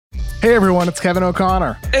Hey everyone, it's Kevin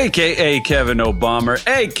O'Connor. A.K.A. Kevin O'Bomber,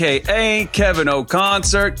 A.K.A. Kevin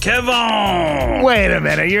O'Concert, Kevin! Wait a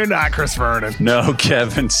minute, you're not Chris Vernon. No,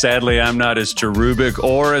 Kevin, sadly I'm not as cherubic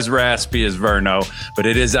or as raspy as Verno, but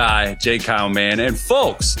it is I, J. Kyle Mann. And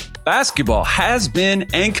folks, basketball has been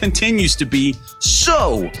and continues to be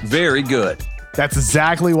so very good. That's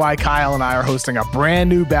exactly why Kyle and I are hosting a brand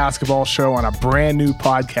new basketball show on a brand new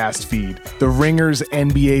podcast feed, The Ringer's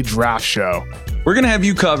NBA Draft Show. We're going to have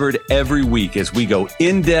you covered every week as we go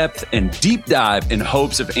in-depth and deep dive in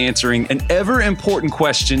hopes of answering an ever-important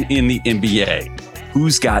question in the NBA.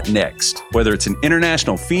 Who's got next? Whether it's an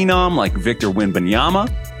international phenom like Victor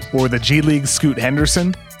Wembanyama, or the G League Scoot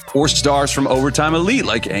Henderson, or stars from Overtime Elite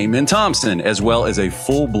like Amen Thompson, as well as a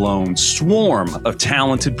full-blown swarm of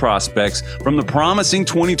talented prospects from the promising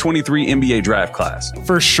 2023 NBA draft class.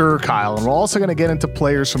 For sure, Kyle. And we're also going to get into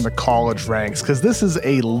players from the college ranks because this is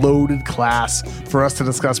a loaded class for us to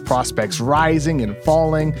discuss prospects rising and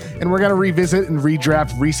falling. And we're going to revisit and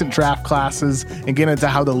redraft recent draft classes and get into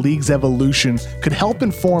how the league's evolution could help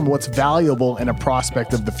inform what's valuable in a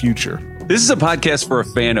prospect of the future. This is a podcast for a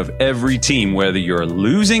fan of every team, whether you're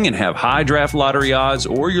losing and have high draft lottery odds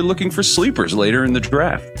or you're looking for sleepers later in the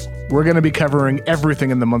draft. We're going to be covering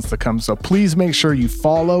everything in the months to come, so please make sure you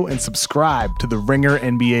follow and subscribe to the Ringer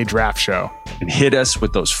NBA Draft Show. And hit us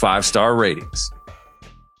with those 5-star ratings.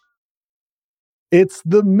 It's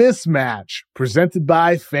The Mismatch, presented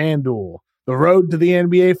by FanDuel. The road to the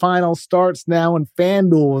NBA Finals starts now, and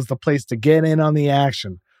FanDuel is the place to get in on the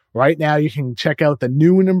action. Right now, you can check out the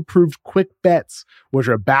new and improved Quick Bets, which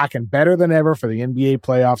are back and better than ever for the NBA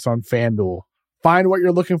playoffs on FanDuel. Find what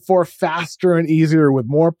you're looking for faster and easier with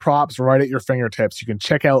more props right at your fingertips. You can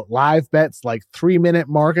check out live bets like 3-minute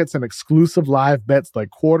markets and exclusive live bets like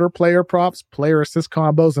quarter player props, player assist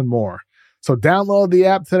combos, and more. So download the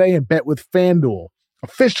app today and bet with FanDuel,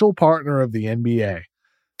 official partner of the NBA.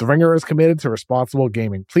 The Ringer is committed to responsible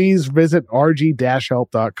gaming. Please visit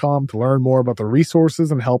rg-help.com to learn more about the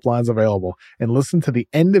resources and helplines available, and listen to the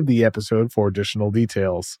end of the episode for additional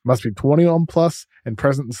details. Must be 21 plus and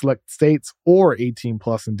present in select states or 18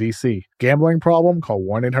 plus in DC. Gambling problem? Call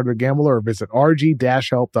 1-800-GAMBLER or visit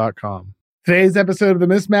rg-help.com. Today's episode of The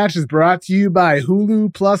Mismatch is brought to you by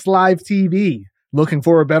Hulu Plus Live TV. Looking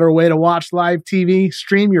for a better way to watch live TV?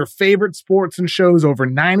 Stream your favorite sports and shows over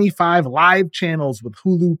 95 live channels with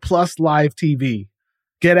Hulu Plus Live TV.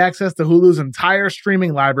 Get access to Hulu's entire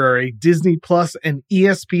streaming library, Disney Plus and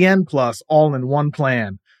ESPN Plus, all in one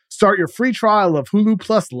plan. Start your free trial of Hulu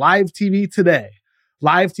Plus Live TV today.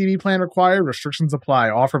 Live TV plan required. Restrictions apply.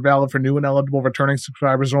 Offer valid for new and eligible returning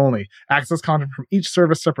subscribers only. Access content from each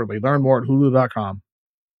service separately. Learn more at hulu.com.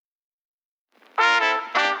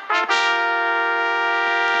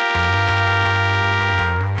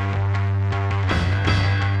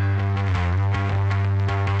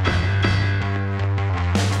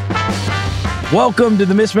 Welcome to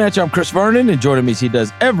The Mismatch. I'm Chris Vernon, and joining me as he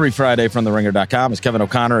does every Friday from TheRinger.com is Kevin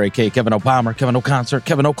O'Connor, a.k.a. Kevin O'Bomber, Kevin O'Concert,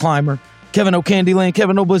 Kevin O'Climber, Kevin O'Candyland,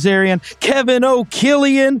 Kevin O'Blazarian, Kevin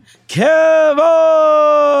O'Killian, Kevin!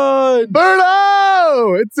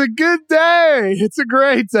 Berto! It's a good day. It's a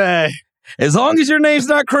great day. As long as your name's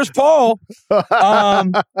not Chris Paul. One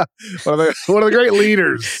of the great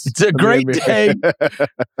leaders. It's a great day.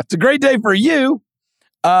 It's a great day for you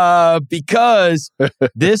because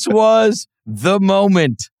this was the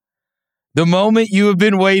moment you have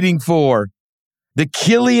been waiting for, the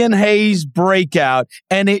Killian Hayes breakout.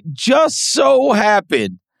 And it just so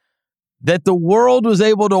happened that the world was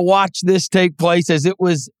able to watch this take place as it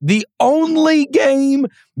was the only game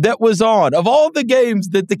that was on. Of all the games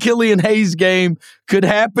that the Killian Hayes game could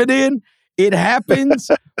happen in, it happens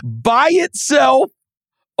by itself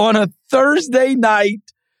on a Thursday night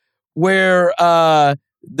where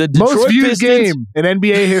the Detroit most viewed Pistons, game in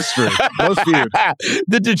NBA history. Most viewed.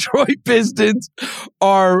 The Detroit Pistons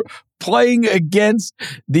are playing against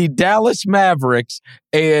the Dallas Mavericks,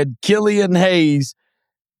 and Killian Hayes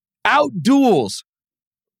outduels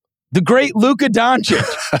the great Luka Doncic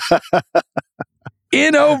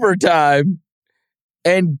in overtime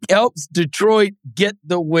and helps Detroit get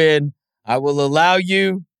the win. I will allow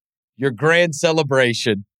you your grand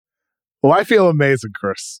celebration. Well, I feel amazing,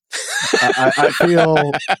 Chris. I feel,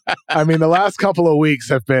 the last couple of weeks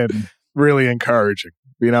have been really encouraging.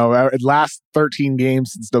 You know, last 13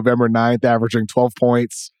 games since November 9th, averaging 12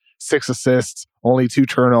 points, 6 assists, only 2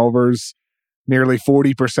 turnovers, nearly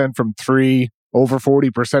 40% from 3, over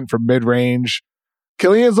 40% from mid-range.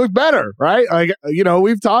 Killian's looked better, right?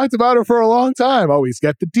 We've talked about it for a long time. Oh, he's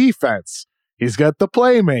got the defense. He's got the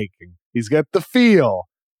playmaking. He's got the feel.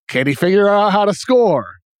 Can he figure out how to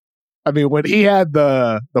score? I mean, when he had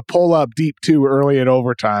the pull-up deep 2 early in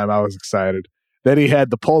overtime, I was excited. Then he had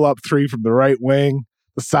the pull-up 3 from the right wing,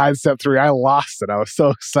 the sidestep 3. I lost it. I was so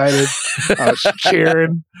excited. I was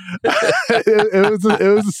cheering.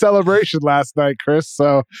 It was a celebration last night, Chris.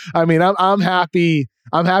 So, I mean, I'm happy.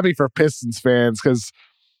 I'm happy for Pistons fans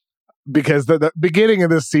because the beginning of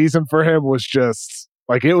this season for him was just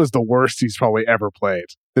like, it was the worst he's probably ever played.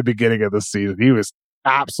 The beginning of this season, he was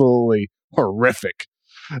absolutely horrific.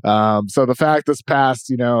 So the fact this past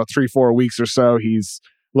 3-4 weeks or so he's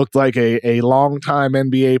looked like a long-time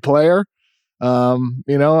NBA player.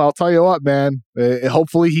 I'll tell you what, man.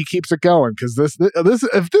 Hopefully he keeps it going, because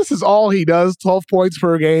if this is all he does, 12 points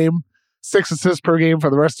per game, 6 assists per game for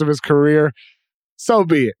the rest of his career, so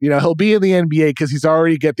be it. He'll be in the NBA because he's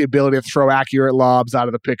already got the ability to throw accurate lobs out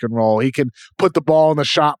of the pick and roll. He can put the ball in the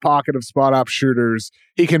shot pocket of spot-up shooters.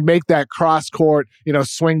 He can make that cross-court,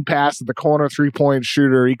 swing pass at the corner three-point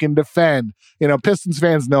shooter. He can defend. Pistons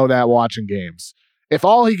fans know that watching games. If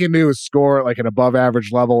all he can do is score at like an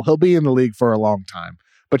above-average level, he'll be in the league for a long time.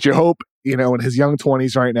 But you hope, in his young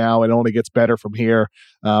 20s right now, it only gets better from here.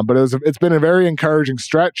 But it's been a very encouraging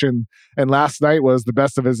stretch, and last night was the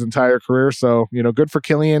best of his entire career. So, good for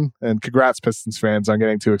Killian, and congrats, Pistons fans, on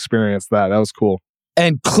getting to experience that. That was cool.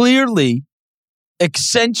 And clearly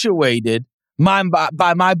accentuated by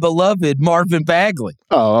my beloved Marvin Bagley.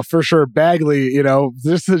 Oh, for sure. Bagley,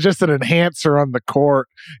 this is just an enhancer on the court,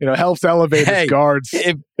 helps elevate his guards.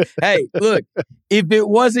 Look, if it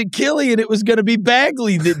wasn't Killian, it was going to be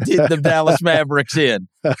Bagley that did the Dallas Mavericks in.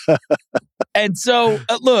 And so,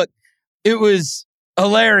 look, it was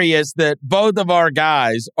hilarious that both of our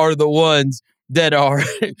guys are the ones that are,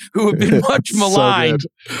 who have been much maligned,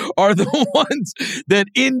 are the ones that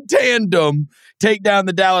in tandem take down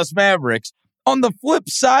the Dallas Mavericks. On the flip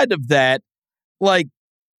side of that, like,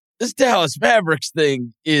 this Dallas Mavericks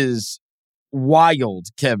thing is wild,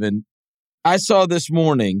 Kevin. I saw this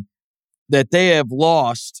morning that they have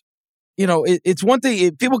lost. It's one thing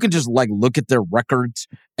if people can just like look at their records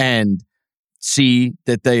and see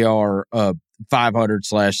that they are a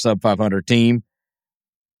 500/sub 500 team.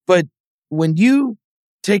 But when you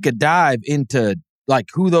take a dive into like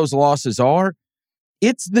who those losses are,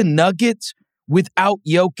 it's the Nuggets without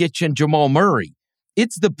Jokic and Jamal Murray.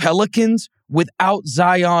 It's the Pelicans without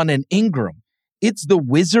Zion and Ingram. It's the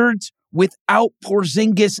Wizards without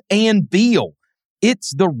Porzingis and Beal.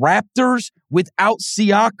 It's the Raptors without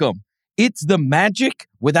Siakam. It's the Magic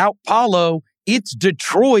without Paolo. It's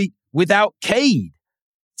Detroit without Cade.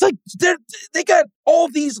 It's like they got all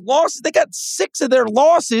these losses. They got 6 of their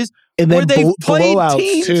losses, and then where they've played blowouts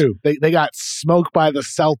teams too. They got smoked by the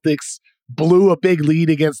Celtics. Blew a big lead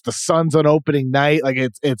against the Suns on opening night. Like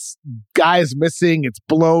it's guys missing, it's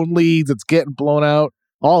blown leads, it's getting blown out.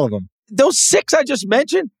 All of them. Those 6 I just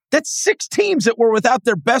mentioned, that's 6 teams that were without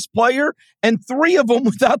their best player, and 3 of them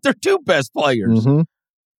without their 2 best players. Mm-hmm.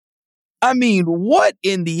 I mean, what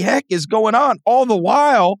in the heck is going on? All the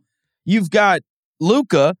while, you've got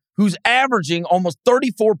Luka, who's averaging almost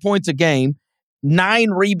 34 points a game,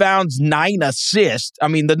 9 rebounds, 9 assists. I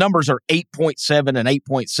mean, the numbers are 8.7 and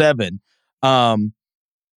 8.7.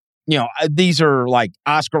 These are like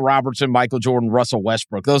Oscar Robertson, Michael Jordan, Russell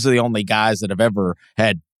Westbrook. Those are the only guys that have ever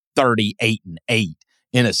had 38 and 8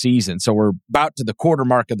 in a season. So we're about to the quarter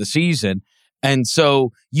mark of the season. And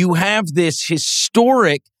so you have this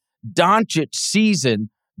historic Doncic season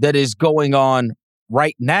that is going on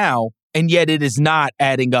right now, and yet it is not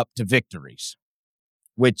adding up to victories,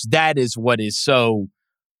 which that is what is so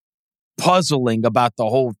puzzling about the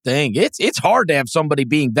whole thing. It's hard to have somebody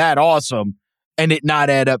being that awesome and it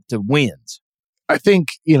not add up to wins. I think,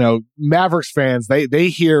 Mavericks fans, they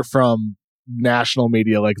hear from national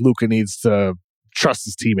media like Luka needs to trust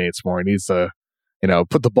his teammates more. He needs to,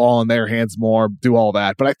 put the ball in their hands more, do all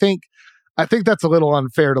that. But I think that's a little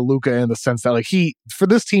unfair to Luka in the sense that like for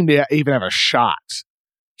this team to even have a shot,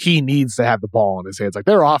 he needs to have the ball in his hands. Like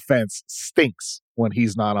their offense stinks when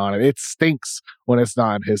he's not on it. It stinks when it's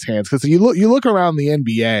not in his hands. Because you look around the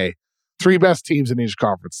NBA, 3 best teams in each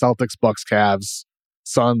conference: Celtics, Bucks, Cavs,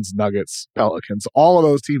 Suns, Nuggets, Pelicans. All of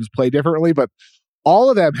those teams play differently, but all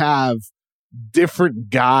of them have different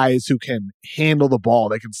guys who can handle the ball.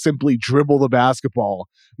 They can simply dribble the basketball,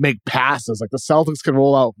 make passes. Like the Celtics can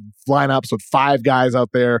roll out lineups with 5 guys out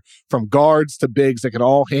there, from guards to bigs, that can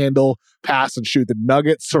all handle, pass, and shoot. The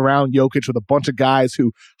Nuggets surround Jokic with a bunch of guys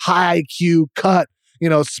who high IQ, cut,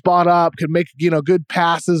 spot up, can make, good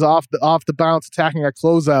passes off the bounce, attacking a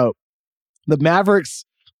closeout. The Mavericks,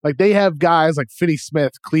 like, they have guys like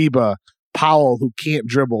Finney-Smith, Kleba, Powell, who can't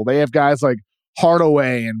dribble. They have guys like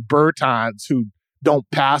Hardaway and Bertans who don't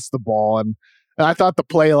pass the ball. And And I thought the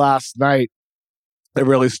play last night that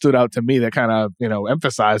really stood out to me that kind of,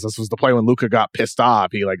 emphasized this was the play when Luka got pissed off.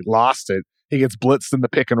 He lost it. He gets blitzed in the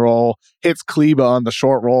pick and roll, hits Kleba on the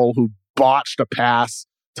short roll, who botched a pass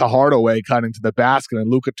to Hardaway cutting to the basket, and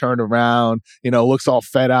Luka turned around, looks all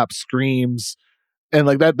fed up, screams. And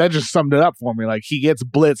that just summed it up for me. He gets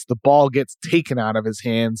blitzed, the ball gets taken out of his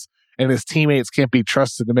hands, and his teammates can't be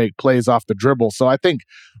trusted to make plays off the dribble. So I think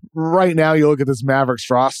right now you look at this Mavericks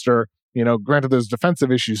roster, granted there's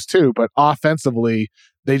defensive issues too, but offensively,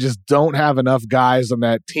 they just don't have enough guys on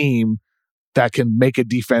that team that can make a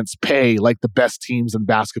defense pay like the best teams in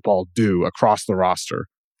basketball do across the roster.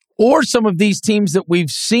 Or some of these teams that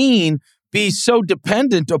we've seen be so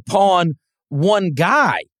dependent upon one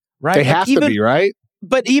guy, right? They have to be, right?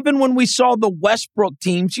 But even when we saw the Westbrook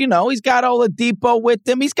teams, he's got Oladipo with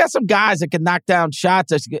him. He's got some guys that can knock down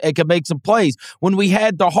shots and can make some plays. When we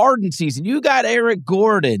had the Harden season, you got Eric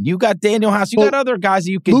Gordon, you got Daniel House, you got other guys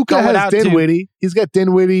that you can Luka go has out Dinwiddie. He's got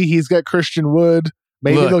Dinwiddie. He's got Christian Wood.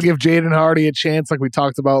 Maybe they'll give Jaden Hardy a chance like we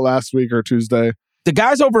talked about last week or Tuesday. The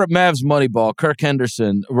guys over at Mavs Moneyball, Kirk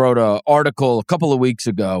Henderson, wrote an article a couple of weeks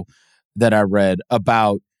ago that I read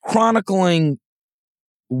about chronicling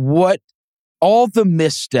what all the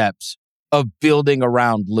missteps of building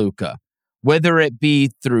around Luka, whether it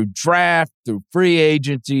be through draft, through free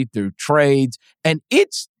agency, through trades. And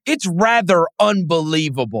it's rather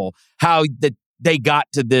unbelievable how they got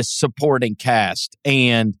to this supporting cast.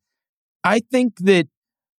 And I think that,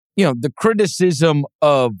 the criticism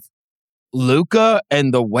of Luka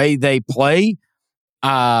and the way they play,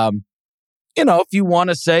 if you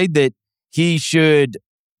want to say that he should,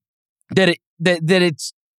 that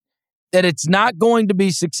it's not going to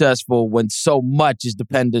be successful when so much is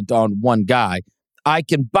dependent on one guy, I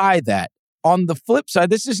can buy that. On the flip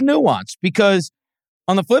side, this is nuanced because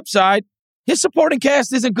on the flip side, his supporting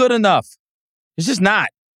cast isn't good enough. It's just not.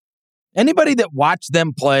 Anybody that watched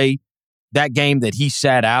them play that game that he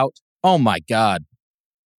sat out, oh my God.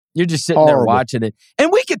 You're just sitting there watching it. And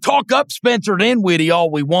we can talk up Spencer Dinwiddie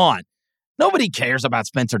all we want. Nobody cares about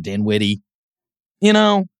Spencer Dinwiddie.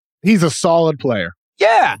 He's a solid player.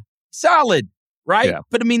 Yeah, solid, right? Yeah.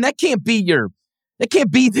 But that can't be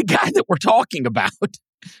the guy that we're talking about,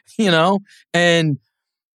 And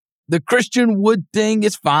the Christian Wood thing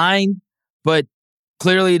is fine, but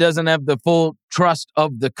clearly he doesn't have the full trust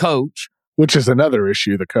of the coach. Which is another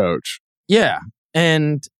issue, the coach. Yeah.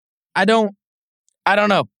 And I don't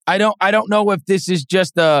know. I don't know if this is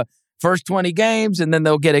just the first 20 games and then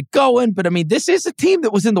they'll get it going. But this is a team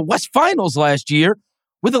that was in the West Finals last year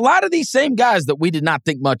with a lot of these same guys that we did not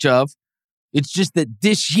think much of. It's just that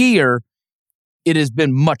this year it has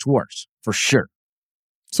been much worse for sure.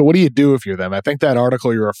 So what do you do if you're them? I think that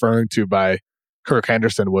article you're referring to by Kirk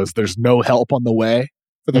Henderson was there's no help on the way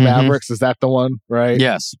for the Mavericks. Is that the one, right?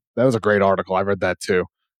 Yes. That was a great article. I read that too.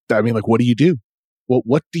 What do you do? Well,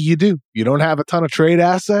 what do? You don't have a ton of trade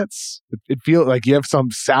assets. It feels like you have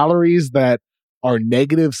some salaries that are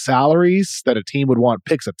negative salaries that a team would want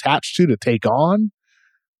picks attached to take on.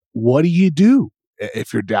 What do you do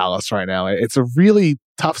if you're Dallas right now? It's a really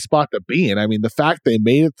tough spot to be in. The fact they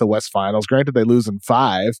made it to the West Finals, granted they lose in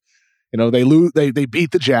 5, they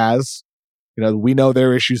beat the Jazz. We know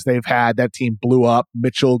their issues they've had. That team blew up.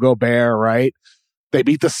 Mitchell, Gobert, right? They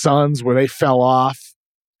beat the Suns where they fell off,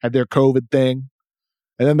 had their COVID thing.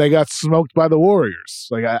 And then they got smoked by the Warriors.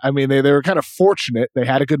 They were kind of fortunate. They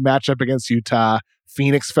had a good matchup against Utah.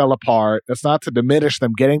 Phoenix fell apart. That's not to diminish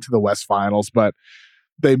them getting to the West Finals, but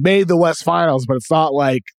they made the West Finals, but it's not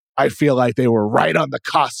like I feel like they were right on the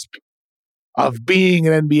cusp of being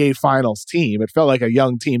an NBA Finals team. It felt like a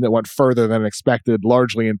young team that went further than expected,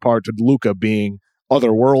 largely in part to Luka being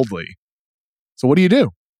otherworldly. So what do you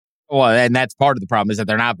do? Well, and that's part of the problem is that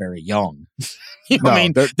they're not very young.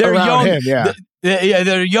 They're young. Him, yeah.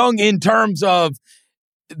 They're young in terms of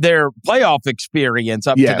their playoff experience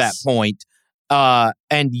up to that point.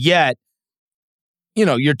 And yet,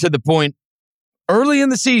 you're to the point early in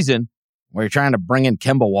the season where you're trying to bring in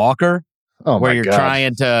Kemba Walker, where you're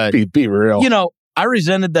trying to be real. I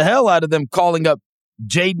resented the hell out of them calling up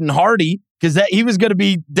Jaden Hardy because he was going to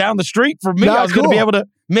be down the street from me. I was going to be able to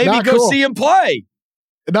maybe go see him play.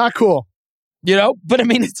 Not cool. But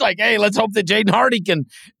it's like, hey, let's hope that Jaden Hardy can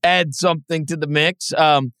add something to the mix.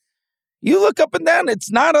 You look up and down,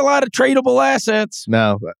 it's not a lot of tradable assets.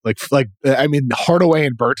 No, Hardaway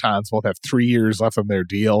and Bertans both have 3 years left on their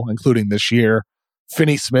deal, including this year.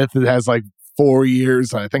 Finney Smith has 4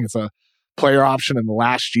 years. I think it's a player option in the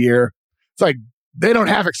last year. It's they don't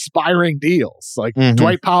have expiring deals.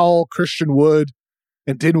 Dwight Powell, Christian Wood,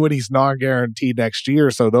 And Dinwiddie's non-guaranteed next year,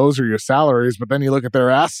 so those are your salaries. But then you look at their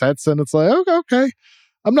assets, and it's like, okay.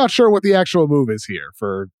 I'm not sure what the actual move is here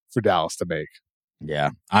for Dallas to make.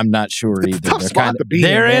 Yeah, I'm not sure it's either. A tough spot to be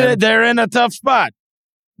in. They're in a tough spot.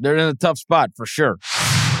 They're in a tough spot for sure.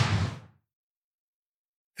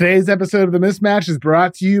 Today's episode of The Mismatch is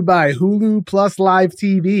brought to you by Hulu Plus Live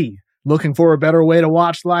TV. Looking for a better way to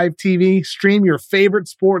watch live TV? Stream your favorite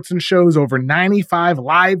sports and shows over 95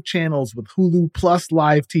 live channels with Hulu Plus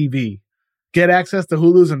Live TV. Get access to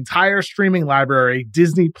Hulu's entire streaming library,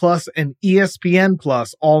 Disney Plus and ESPN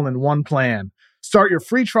Plus, all in one plan. Start your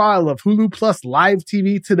free trial of Hulu Plus Live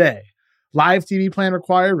TV today. Live TV plan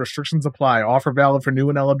required. Restrictions apply. Offer valid for new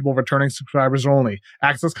and eligible returning subscribers only.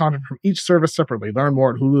 Access content from each service separately. Learn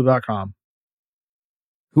more at hulu.com.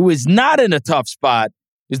 Who is not in a tough spot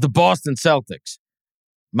is the Boston Celtics.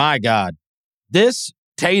 My God. This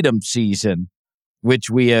Tatum season, which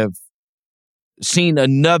we have seen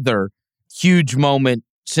another huge moment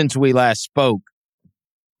since we last spoke,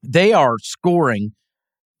 they are scoring.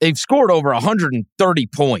 They've scored over 130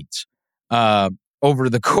 points over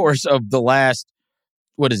the course of the last,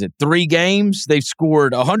 3 games? They've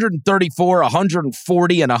scored 134,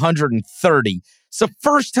 140, and 130. It's the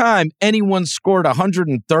first time anyone scored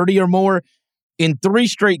 130 or more in 3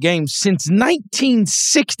 straight games since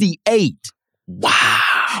 1968. Wow.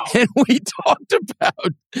 And we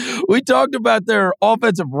talked about their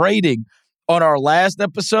offensive rating on our last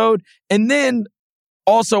episode. And then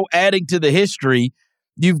also adding to the history,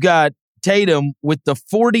 you've got Tatum with the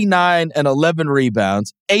 49 and 11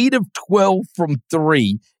 rebounds, 8 of 12 from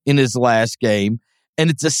 3 in his last game.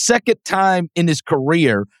 And it's the second time in his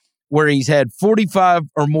career where he's had 45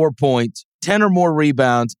 or more points, 10 or more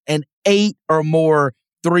rebounds, and 8 or more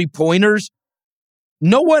three-pointers.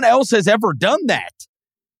 No one else has ever done that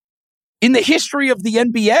in the history of the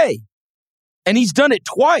NBA. And he's done it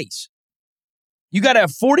twice. You got to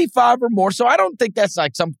have 45 or more. So I don't think that's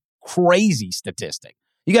like some crazy statistic.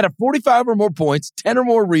 You got to have 45 or more points, 10 or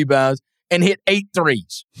more rebounds, and hit 8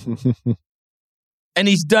 threes. And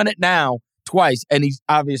he's done it now twice. And he's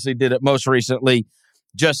obviously did it most recently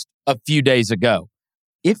just a few days ago.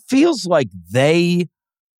 It feels like the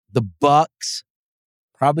Bucks,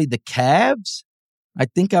 probably the Cavs, I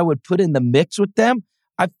think I would put in the mix with them.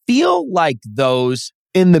 I feel like those...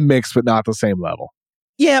 In the mix, but not the same level.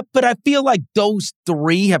 Yeah, but I feel like those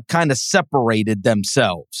 3 have kind of separated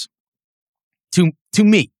themselves to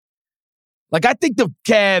me. Like, I think the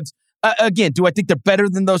Cavs, again, do I think they're better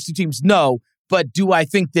than those 2 teams? No, but do I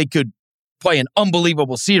think they could play an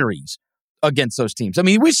unbelievable series against those teams? I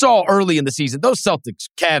mean, we saw early in the season, those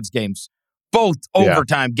Celtics-Cavs games, both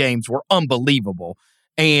overtime games were unbelievable.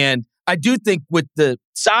 And I do think with the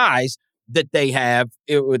size that they have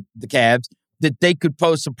with the Cavs, that they could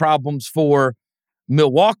pose some problems for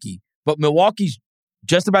Milwaukee. But Milwaukee's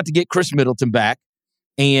just about to get Chris Middleton back.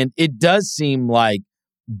 And it does seem like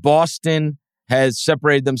Boston has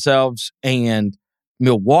separated themselves and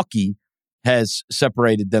Milwaukee has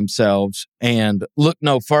separated themselves. And look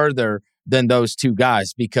no further than those 2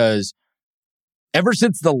 guys, because ever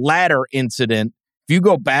since the latter incident, if you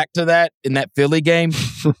go back to that in that Philly game,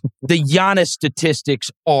 the Giannis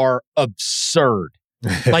statistics are absurd.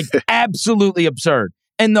 Like, absolutely absurd.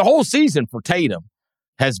 And the whole season for Tatum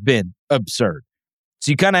has been absurd.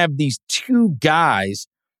 So you kind of have these 2 guys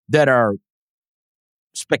that are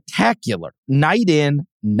spectacular, night in,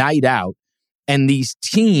 night out, and these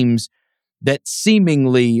teams that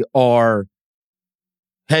seemingly are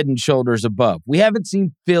head and shoulders above. We haven't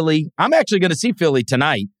seen Philly. I'm actually going to see Philly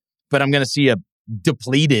tonight, but I'm going to see a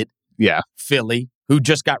depleted Philly who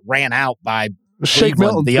just got ran out by Shake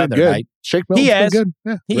Milton the other night. Shake Milton's been good.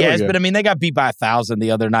 Yeah, he has, but I mean, they got beat by 1,000 the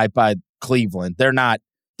other night by Cleveland. They're not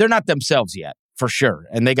themselves yet, for sure.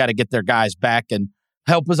 And they got to get their guys back, and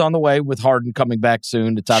help is on the way with Harden coming back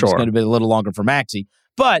soon. It's obviously going to be a little longer for Maxey.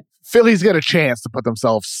 But Philly's got a chance to put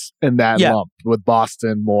themselves in that lump with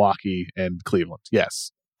Boston, Milwaukee, and Cleveland.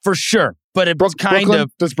 Yes. For sure. But it's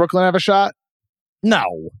Does Brooklyn have a shot? No.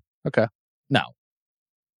 Okay. No.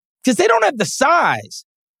 Because they don't have the size.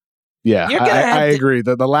 Yeah, I agree.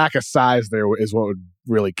 The lack of size there is what would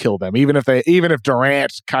really kill them. Even if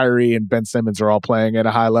Durant, Kyrie, and Ben Simmons are all playing at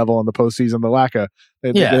a high level in the postseason,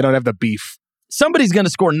 they don't have the beef. Somebody's going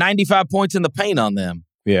to score 95 points in the paint on them.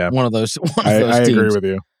 Yeah, one of those teams. I agree with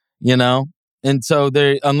you. You know, and so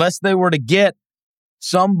unless they were to get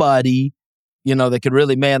somebody, that could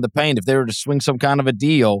really man the paint, if they were to swing some kind of a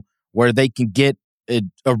deal where they can get a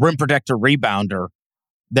rim protector rebounder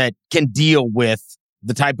that can deal with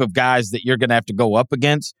the type of guys that you're going to have to go up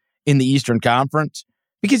against in the Eastern Conference.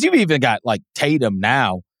 Because you've even got like Tatum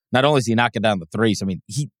now Not only is he knocking down the threes, I mean,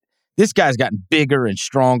 this guy's gotten bigger and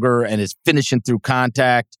stronger and is finishing through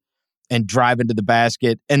contact and driving to the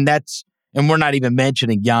basket. And we're not even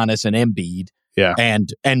mentioning Giannis and Embiid. Yeah.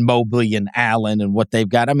 And Mobley and Allen and what they've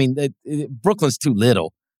got. I mean, Brooklyn's too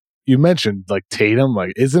little. You mentioned like Tatum.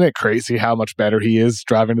 Like, isn't it crazy how much better he is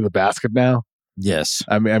driving to the basket now? Yes.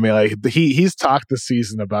 I mean, like he's talked this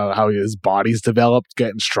season about how his body's developed,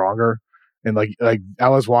 getting stronger. And like I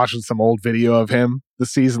was watching some old video of him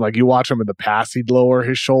this season. Like you watch him in the past, he'd lower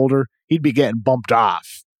his shoulder, he'd be getting bumped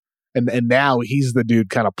off, and now he's the dude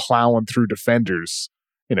kind of plowing through defenders.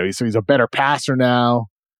 You know, he's a better passer now,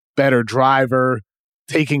 better driver,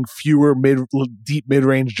 taking fewer deep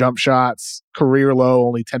mid-range jump shots. Career low,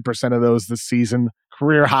 only 10% of those this season.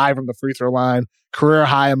 Career high from the free throw line. Career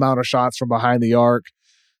high amount of shots from behind the arc.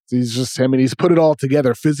 So he's put it all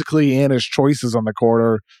together physically, and his choices on the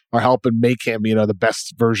court are helping make him, the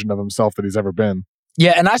best version of himself that he's ever been.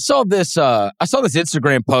 Yeah, and I saw this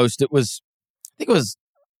Instagram post. I think it was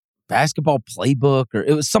Basketball Playbook, or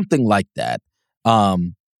it was something like that.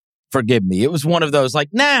 Forgive me. It was one of those, like,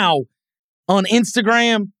 now on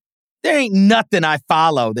Instagram, there ain't nothing I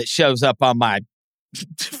follow that shows up on my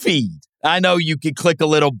feed. I know you could click a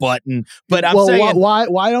little button, but I'm saying,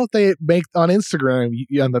 why don't they make on Instagram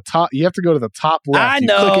on the top? You have to go to the top left. I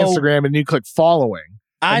know. You click Instagram and you click following.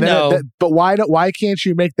 I know, but why can't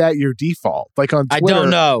you make that your default? Like on Twitter, I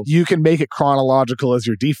don't know. You can make it chronological as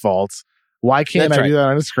your default. Why can't I do that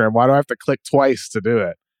on Instagram? Why do I have to click twice to do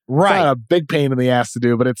it? Right. It's not a big pain in the ass to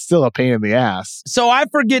do, but it's still a pain in the ass. So I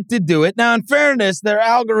forget to do it. Now, in fairness, their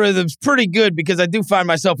algorithm's pretty good because I do find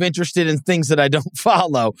myself interested in things that I don't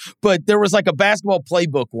follow. But there was like a Basketball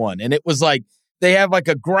Playbook one, and it was like they have like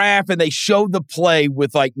a graph and they show the play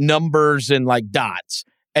with like numbers and like dots.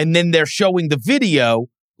 And then they're showing the video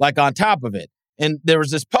like on top of it. And there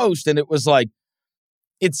was this post, and it was like,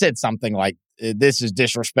 it said something like, this is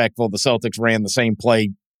disrespectful. The Celtics ran the same play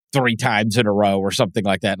 3 times in a row or something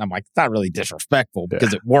like that. And I'm like, it's not really disrespectful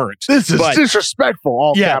because it works. This is disrespectful,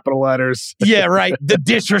 all capital letters. Yeah, right. The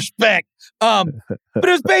disrespect. But it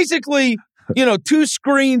was basically, 2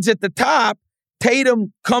 screens at the top.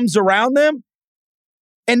 Tatum comes around them.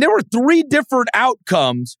 And there were 3 different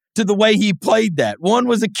outcomes to the way he played that. One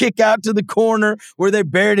was a kick out to the corner where they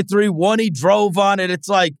buried a 3. One, he drove on it. It's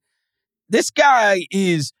like, this guy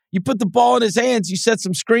is, you put the ball in his hands, you set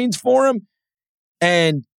some screens for him,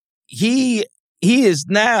 and he is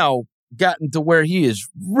now gotten to where he is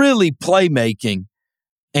really playmaking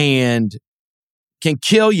and can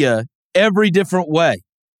kill you every different way.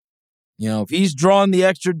 If he's drawing the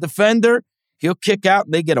extra defender, he'll kick out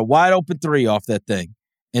and they get a wide open 3 off that thing.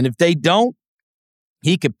 And if they don't,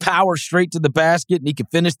 he could power straight to the basket and he can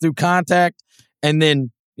finish through contact. And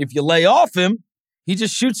then if you lay off him, he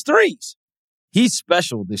just shoots 3s. He's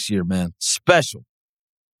special this year, man. Special.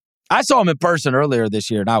 I saw him in person earlier this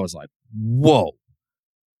year, and I was like, whoa.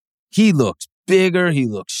 He looks bigger. He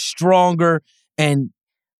looks stronger. And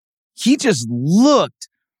he just looked,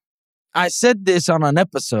 I said this on an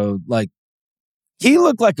episode, like, he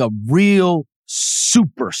looked like a real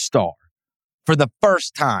superstar for the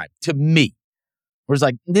first time to me. Where it's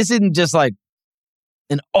like, this isn't just like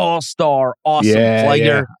an all-star, awesome player.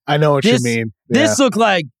 Yeah. I know what you mean. Yeah. This looked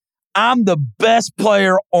like, I'm the best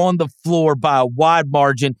player on the floor by a wide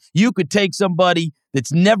margin. You could take somebody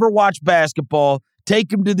that's never watched basketball,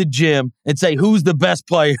 take him to the gym, and say, who's the best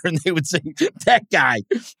player? And they would say, that guy,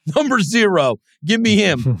 number 0. Give me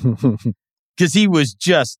him. Because he was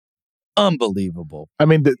just unbelievable. I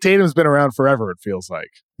mean, Tatum's been around forever, it feels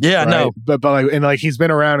like. Yeah, right? no. But he's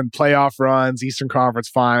been around in playoff runs, Eastern Conference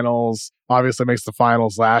Finals, obviously makes the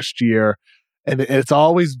finals last year. And it's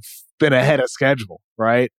always been ahead of schedule,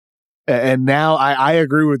 right? And now I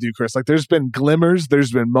agree with you, Chris. Like, there's been glimmers,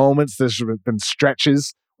 there's been moments, there's been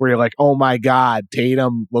stretches where you're like, oh my God,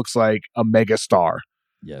 Tatum looks like a megastar.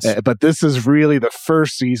 Yes. But this is really the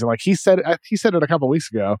first season. Like he said it a couple of weeks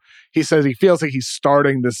ago. He says he feels like he's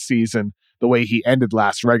starting this season the way he ended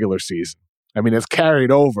last regular season. I mean, it's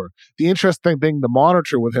carried over. The interesting thing to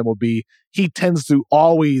monitor with him will be he tends to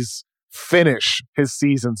always finish his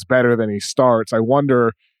seasons better than he starts. I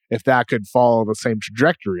wonder if that could follow the same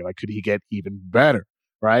trajectory. Like, could he get even better,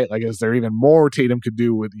 right? Like, is there even more Tatum could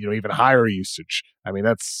do with, even higher usage? I mean,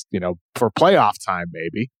 that's, for playoff time,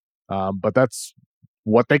 maybe. But that's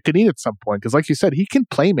what they could need at some point. Because like you said, he can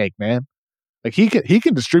play make, man. Like, he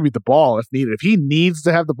can distribute the ball if needed. If he needs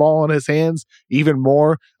to have the ball in his hands even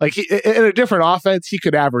more, like in a different offense, he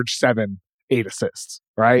could average 7-8 assists,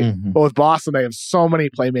 right? Mm-hmm. But with Boston, they have so many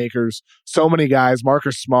playmakers, so many guys,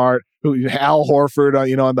 Marcus Smart, Al Horford,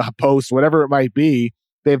 on the post, whatever it might be.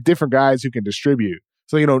 They have different guys who can distribute.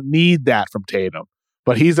 So you don't need that from Tatum.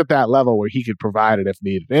 But he's at that level where he could provide it if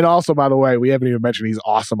needed. And also, by the way, we haven't even mentioned he's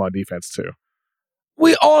awesome on defense too.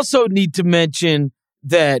 We also need to mention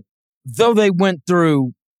that though they went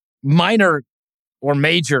through minor or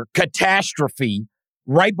major catastrophe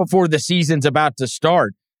right before the season's about to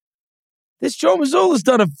start, this Joe Mazzulla's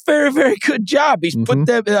done a very, very good job. He's put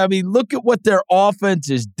them, look at what their offense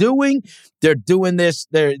is doing. They're doing this.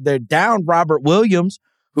 They're down Robert Williams,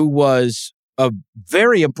 who was a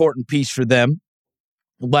very important piece for them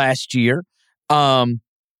last year. And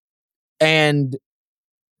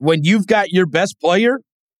when you've got your best player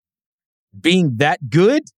being that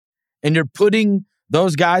good and you're putting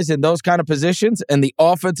those guys in those kind of positions and the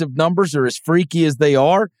offensive numbers are as freaky as they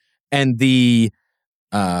are and the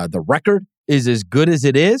record is as good as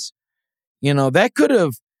it is, that could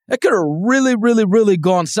have really, really, really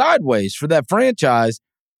gone sideways for that franchise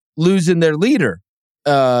losing their leader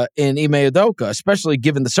in Ime Udoka, especially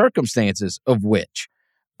given the circumstances of which.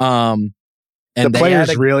 And the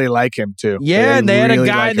players really like him too. Yeah, and they had really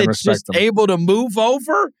a guy that's just able to move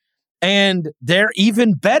over, and they're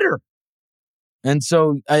even better. And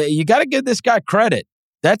so you got to give this guy credit.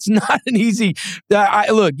 That's not an easy.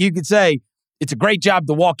 Look, you could say it's a great job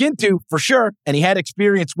to walk into for sure, and he had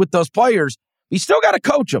experience with those players. You still got to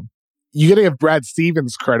coach them. You got to give Brad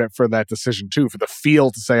Stevens credit for that decision too, for the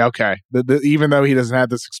feel to say, okay, even though he doesn't have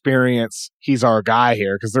this experience, he's our guy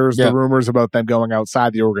here. Because there's the rumors about them going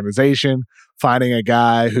outside the organization, finding a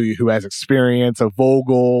guy who has experience, a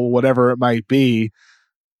Vogel, whatever it might be.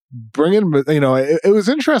 Bring in, it was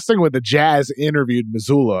interesting when the Jazz interviewed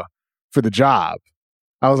Mazzulla for the job.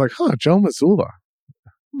 I was like, Joe Mazzulla.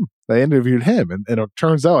 They interviewed him, and it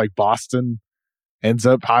turns out like Boston ends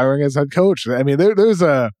up hiring as head coach. I mean, there's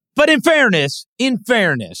a. But in fairness,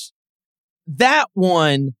 that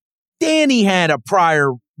one, Danny had a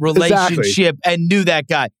prior relationship and knew that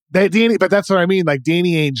guy. But that's what I mean. Like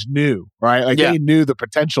Danny Ainge knew, right? Like they knew the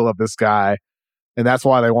potential of this guy, and that's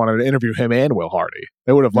why they wanted to interview him and Will Hardy.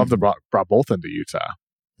 They would have loved to brought both into Utah.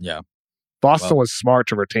 Yeah. Boston was smart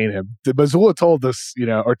to retain him. Mazzulla told this,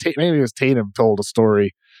 or maybe it was Tatum told a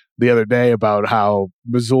story the other day about how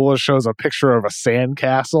Mazzulla shows a picture of a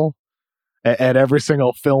sandcastle at every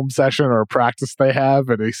single film session or practice they have.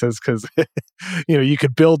 And he says, because, you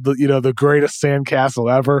could build the greatest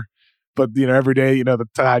sandcastle ever, but, every day, the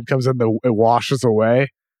tide comes in, it washes away.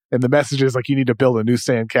 And the message is like, you need to build a new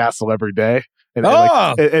sandcastle every day. And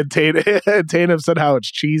Tatum said how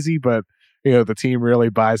it's cheesy, but, the team really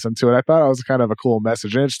buys into it. I thought it was kind of a cool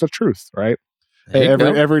message, and it's the truth, right?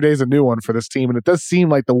 Every day's a new one for this team. And it does seem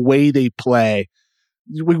like the way they play,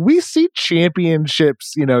 we see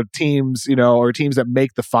championships, teams, or teams that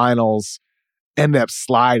make the finals end up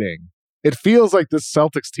sliding. It feels like this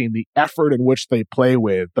Celtics team, the effort in which they play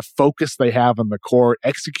with, the focus they have on the court,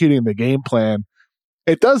 executing the game plan,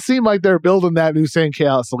 it does seem like they're building that new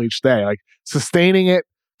sandcastle each day, like sustaining it,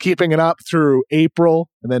 keeping it up through April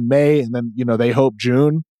and then May, and then, they hope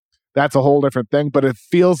June. That's a whole different thing. But it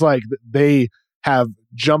feels like they have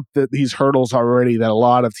jumped these hurdles already that a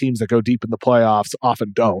lot of teams that go deep in the playoffs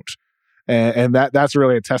often don't. And that's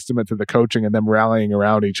really a testament to the coaching and them rallying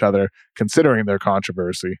around each other, considering their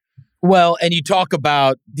controversy. Well, and you talk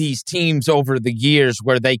about these teams over the years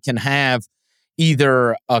where they can have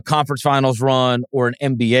either a conference finals run or an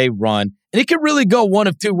NBA run, and it can really go one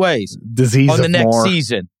of two ways on the next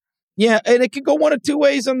season. Yeah, and it can go one of two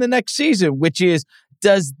ways on the next season, which is,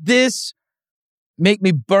 does this make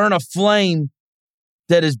me burn a flame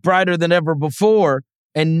that is brighter than ever before,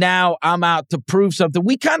 and now I'm out to prove something?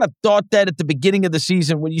 We kind of thought that at the beginning of the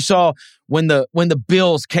season when you saw when the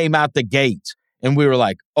Bills came out the gates, and we were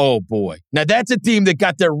like, oh boy. Now that's a team that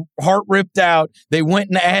got their heart ripped out. They went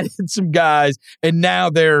and added some guys, and now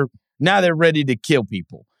they're ready to kill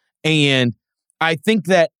people. And I think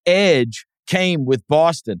that edge came with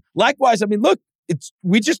Boston. Likewise, I mean, look,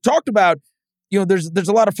 we just talked about, there's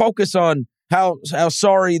a lot of focus on how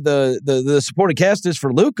sorry the supporting cast is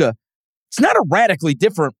for Luka. It's not a radically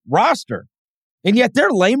different roster, and yet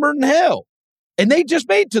they're lamer than hell. And they just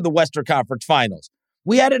made it to the Western Conference Finals.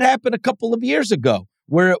 We had it happen a couple of years ago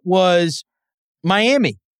where it was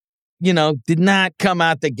Miami, did not come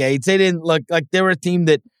out the gates. They didn't look like they were a team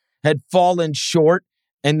that had fallen short,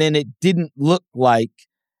 and then it didn't look like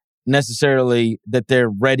necessarily that they're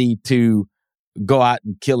ready to go out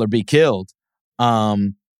and kill or be killed.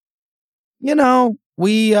 It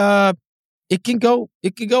can go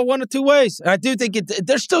one of two ways. I do think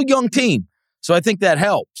they're still a young team, so I think that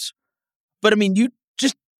helps. But I mean, you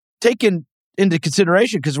just taken into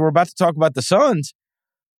consideration, because we're about to talk about the Suns.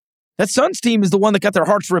 That Suns team is the one that got their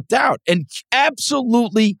hearts ripped out and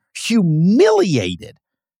absolutely humiliated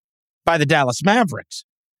by the Dallas Mavericks.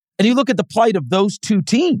 And you look at the plight of those two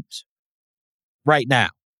teams right now.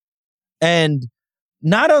 And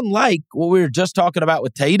not unlike what we were just talking about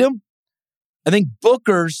with Tatum, I think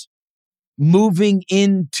Booker's moving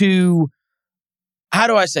into, how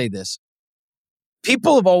do I say this?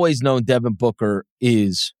 People have always known Devin Booker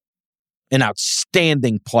is an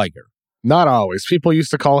outstanding player. Not always. People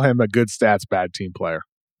used to call him a good stats, bad team player.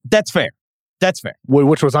 That's fair. That's fair.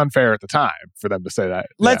 Which was unfair at the time for them to say that.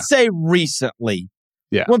 Let's say recently.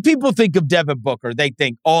 Yeah. When people think of Devin Booker, they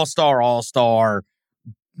think all-star,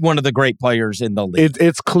 one of the great players in the league.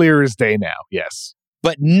 It's clear as day now, yes.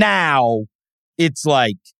 But now it's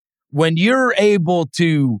like when you're able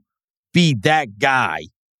to be that guy,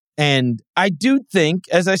 and I do think,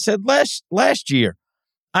 as I said last year,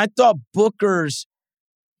 I thought Booker's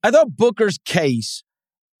case,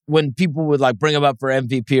 when people would like bring him up for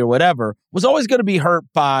MVP or whatever, was always going to be hurt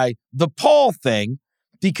by the Paul thing,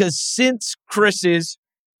 because since Chris's,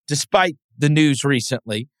 despite the news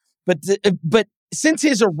recently, but since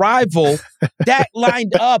his arrival, that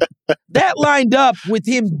lined up with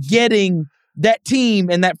him getting that team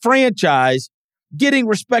and that franchise getting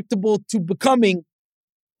respectable to becoming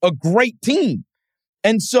a great team.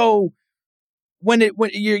 And so when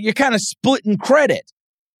you're kind of splitting credit,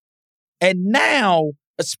 and now,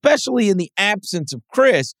 especially in the absence of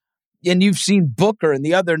Chris, and you've seen Booker, and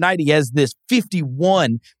the other night he has this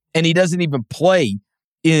 51 and he doesn't even play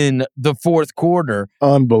in the fourth quarter.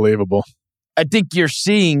 Unbelievable. I think you're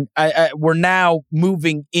seeing, we're now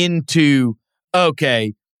moving into,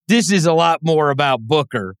 okay, this is a lot more about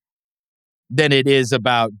Booker than it is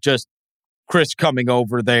about just Chris coming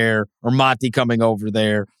over there or Monty coming over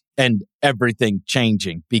there and everything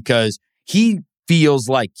changing, because he feels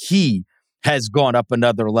like he has gone up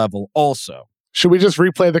another level also. Should we just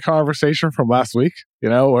replay the conversation from last week,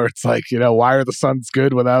 where it's like, why are the Suns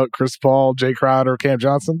good without Chris Paul, Jay Crowder, Cam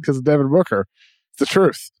Johnson? Because of Devin Booker. It's the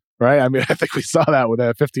truth, right? I mean, I think we saw that with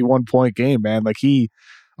that 51-point game, man. Like he,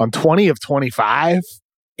 on 20 of 25,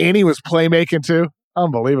 and he was playmaking too.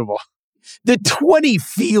 Unbelievable. The 20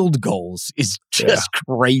 field goals is just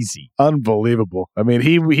crazy. Unbelievable. I mean,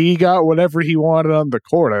 he got whatever he wanted on the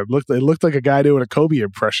court. It looked like a guy doing a Kobe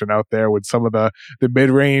impression out there with some of the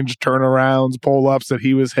mid-range turnarounds, pull-ups that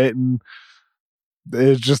he was hitting.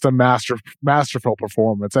 It's just a masterful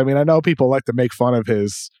performance. I mean, I know people like to make fun of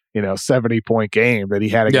his, 70-point game that he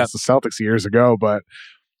had against the Celtics years ago, but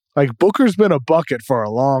like Booker's been a bucket for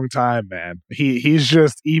a long time, man. He's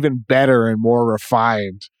just even better and more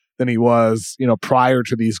refined than he was, prior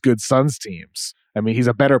to these good Suns teams. I mean, he's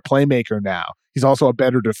a better playmaker now. He's also a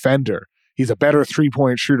better defender. He's a better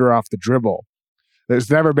three-point shooter off the dribble.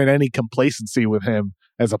 There's never been any complacency with him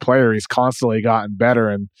as a player. He's constantly gotten better,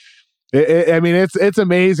 and it's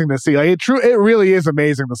amazing to see. Like it really is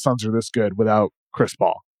amazing the Suns are this good without Chris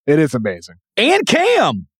Paul. It is amazing. And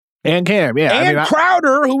Cam, yeah. And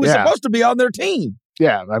Crowder, who was supposed to be on their team.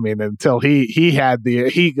 Yeah, I mean, until he had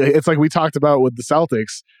it's like we talked about with the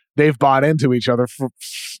Celtics. They've bought into each other.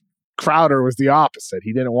 Crowder was the opposite.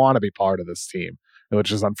 He didn't want to be part of this team,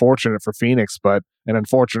 which is unfortunate for Phoenix, and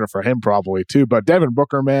unfortunate for him probably too. But Devin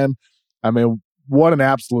Booker, man, I mean, what an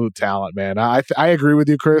absolute talent, man. I agree with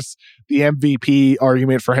you, Chris. The MVP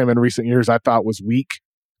argument for him in recent years I thought was weak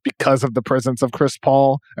because of the presence of Chris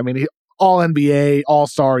Paul. I mean, all NBA,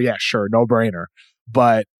 all-star, yeah, sure, no-brainer.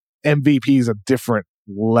 But MVP is a different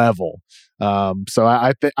level. So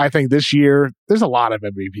I think this year there's a lot of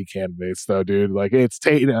MVP candidates though, dude. Like it's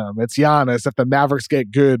Tatum, it's Giannis. If the Mavericks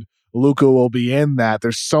get good, Luka will be in that.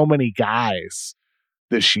 There's so many guys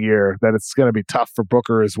this year that it's going to be tough for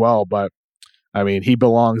Booker as well. But I mean, he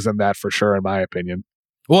belongs in that for sure, in my opinion.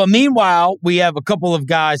 Well, meanwhile, we have a couple of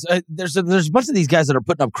guys. There's a bunch of these guys that are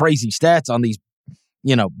putting up crazy stats on these,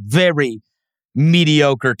 very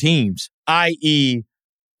mediocre teams, i.e.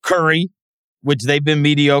 Curry, which they've been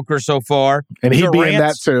mediocre so far. And he'd be in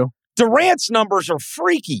that too. Durant's numbers are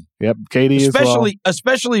freaky. Yep, KD as well.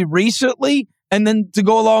 Especially recently, and then to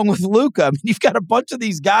go along with Luka. I mean, you've got a bunch of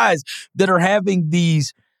these guys that are having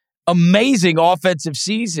these amazing offensive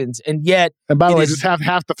seasons, and yet... And by the way, just have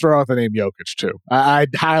to throw out the name Jokic too. I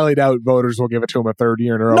highly doubt voters will give it to him a third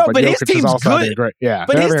year in a row. No, but his Jokic team's is also good. Great, yeah,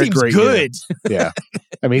 but his team's good. Yeah.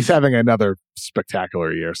 I mean, he's having another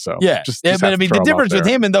spectacular year. So yeah, but I mean, the difference with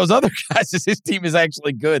him and those other guys is his team is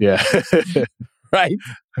actually good. Yeah. Right?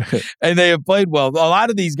 And they have played well. A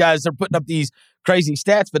lot of these guys are putting up these crazy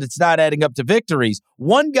stats, but it's not adding up to victories.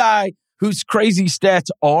 One guy whose crazy stats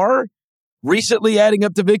are recently adding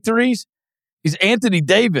up to victories is Anthony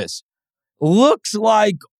Davis. Looks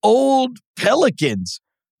like old Pelicans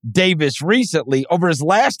Davis recently. Over his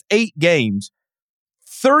last 8 games,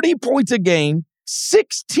 30 points a game,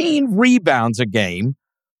 16 rebounds a game,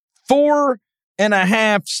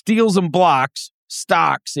 4.5 steals and blocks,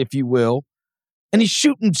 stocks, if you will, and he's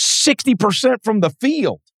shooting 60% from the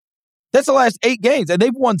field. That's the last 8 games, and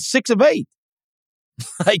they've won 6 of 8.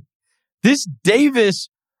 Like, this Davis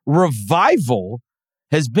revival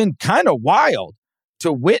has been kind of wild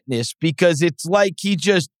to witness because it's like he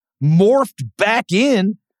just morphed back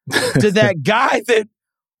in to that guy that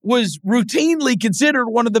was routinely considered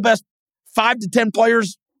one of the best 5 to 10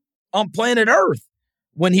 players on planet Earth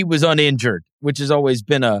when he was uninjured, which has always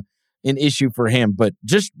been an issue for him. But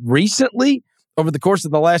just recently, over the course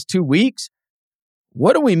of the last 2 weeks,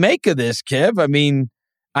 what do we make of this, Kev? I mean,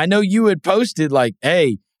 I know you had posted like,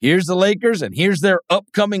 hey, here's the Lakers and here's their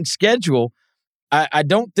upcoming schedule. I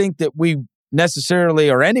don't think that we necessarily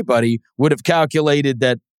or anybody would have calculated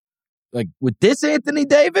that, like, with this Anthony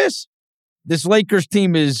Davis, this Lakers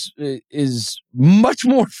team is much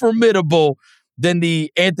more formidable than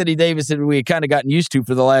the Anthony Davis that we had kind of gotten used to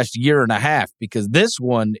for the last year and a half, because this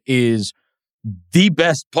one is the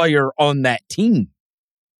best player on that team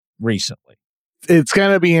recently. It's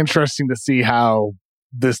going to be interesting to see how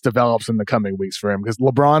this develops in the coming weeks for him, because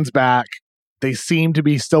LeBron's back. They seem to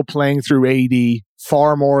be still playing through AD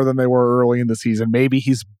far more than they were early in the season. Maybe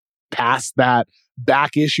he's past that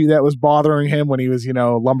back issue that was bothering him when he was,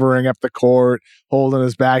 lumbering up the court, holding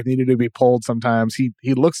his back, needed to be pulled sometimes. He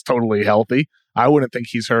looks totally healthy. I wouldn't think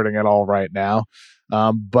he's hurting at all right now.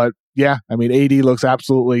 But yeah, I mean, AD looks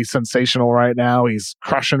absolutely sensational right now. He's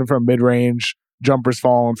crushing from mid-range, jumpers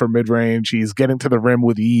falling from mid-range. He's getting to the rim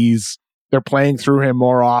with ease. They're playing through him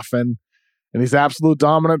more often. And he's absolute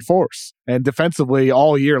dominant force. And defensively,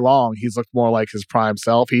 all year long, he's looked more like his prime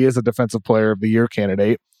self. He is a defensive player of the year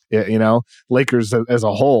candidate. Lakers as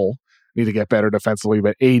a whole need to get better defensively,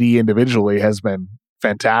 but AD individually has been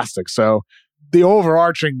fantastic. So the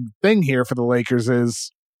overarching thing here for the Lakers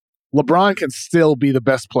is LeBron can still be the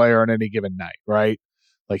best player on any given night, right?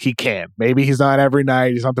 Like, he can. Maybe he's not every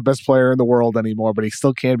night. He's not the best player in the world anymore, but he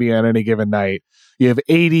still can be on any given night. You have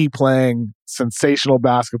AD playing sensational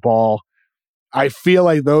basketball. I feel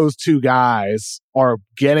like those two guys are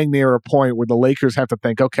getting near a point where the Lakers have to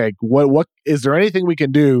think, okay, what is there anything we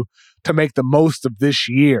can do to make the most of this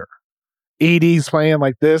year? AD's playing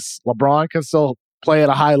like this. LeBron can still play at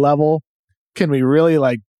a high level. Can we really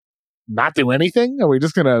not do anything? Are we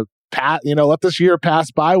just going to let this year pass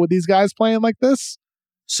by with these guys playing like this?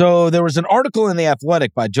 So there was an article in The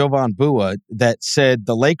Athletic by Jovan Bua that said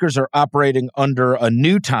the Lakers are operating under a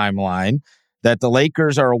new timeline, that the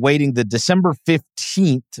Lakers are awaiting the December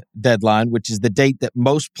 15th deadline, which is the date that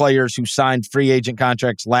most players who signed free agent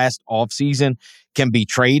contracts last offseason can be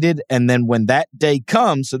traded. And then when that day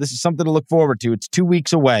comes, so this is something to look forward to, it's 2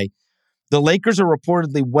 weeks away, the Lakers are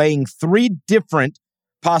reportedly weighing 3 different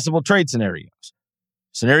possible trade scenarios.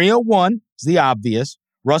 Scenario 1 is the obvious: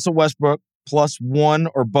 Russell Westbrook plus one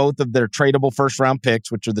or both of their tradable first-round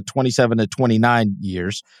picks, which are the 27 to 29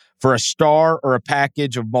 years, for a star or a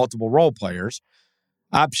package of multiple role players.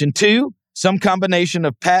 Option 2, some combination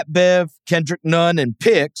of Pat Bev, Kendrick Nunn, and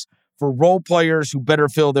picks for role players who better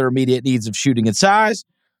fill their immediate needs of shooting and size.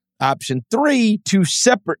 Option 3, 2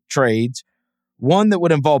 separate trades, one that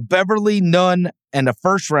would involve Beverly, Nunn, and a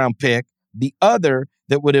first-round pick, the other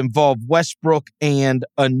that would involve Westbrook and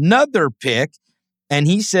another pick. And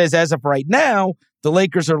he says, as of right now, the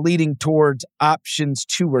Lakers are leading towards options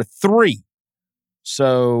 2 or 3.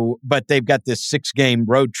 So, but they've got this 6-game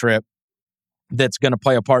road trip that's going to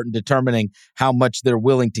play a part in determining how much they're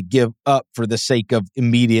willing to give up for the sake of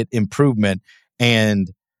immediate improvement.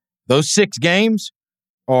 And those 6 games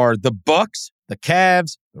are the Bucks, the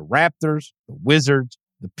Cavs, the Raptors, the Wizards,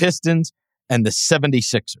 the Pistons, and the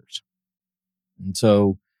 76ers. And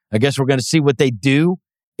so I guess we're going to see what they do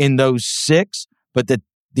in those 6. But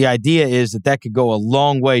the idea is that could go a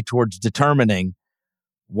long way towards determining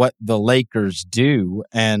what the Lakers do.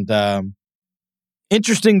 And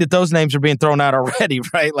interesting that those names are being thrown out already,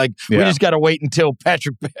 right? Like, we just got to wait until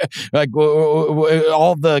Patrick,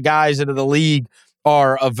 all the guys into the league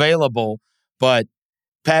are available. But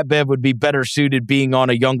Pat Bev would be better suited being on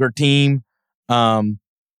a younger team.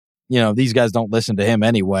 These guys don't listen to him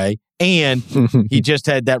anyway. And he just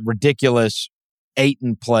had that ridiculous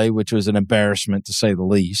Ayton play, which was an embarrassment to say the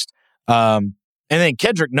least. And then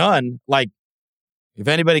Kendrick Nunn, if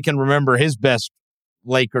anybody can remember his best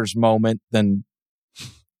Lakers moment, then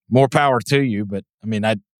more power to you. But I mean,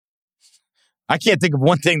 I can't think of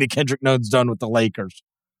one thing that Kendrick Nunn's done with the Lakers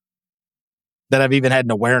that I've even had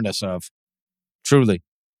an awareness of, truly.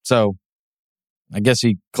 So I guess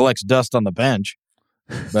he collects dust on the bench,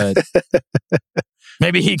 but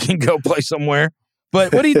maybe he can go play somewhere.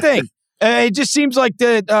 But what do you think? It just seems like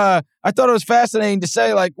that. I thought it was fascinating to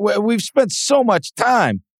say, like, we've spent so much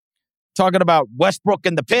time talking about Westbrook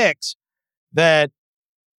and the picks that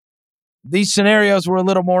these scenarios were a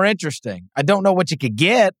little more interesting. I don't know what you could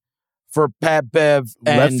get for Pat Bev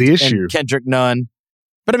That's the issue. and Kendrick Nunn.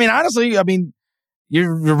 But I mean, honestly,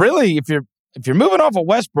 you're really, if you're moving off of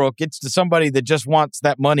Westbrook, it's to somebody that just wants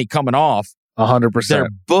that money coming off 100%. their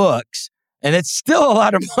books. And it's still a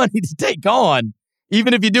lot of money to take on,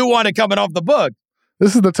 even if you do want it coming off the book.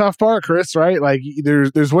 This is the tough part, Chris, right? Like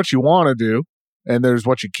there's what you want to do and there's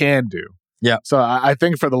what you can do. Yeah. So I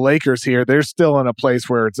think for the Lakers here, they're still in a place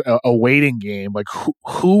where it's a waiting game. Like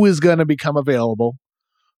who is going to become available?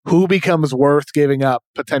 Who becomes worth giving up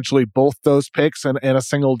potentially both those picks in a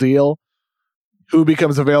single deal? Who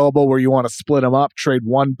becomes available where you want to split them up, trade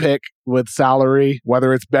one pick with salary,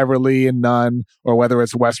 whether it's Beverly and Nunn or whether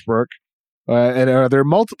it's Westbrook? And are there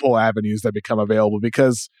multiple avenues that become available?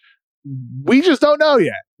 Because we just don't know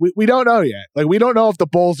yet. We don't know yet. Like, we don't know if the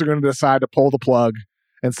Bulls are going to decide to pull the plug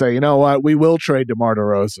and say, you know what, we will trade DeMar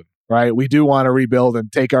DeRozan, right? We do want to rebuild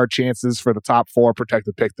and take our chances for the top 4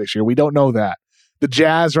 protected pick this year. We don't know that. The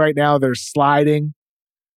Jazz right now, they're sliding.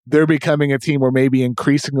 They're becoming a team where maybe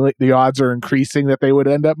increasingly the odds are increasing that they would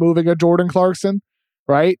end up moving a Jordan Clarkson,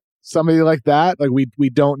 right? Somebody like that. Like, we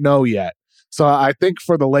don't know yet. So I think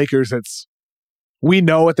for the Lakers, we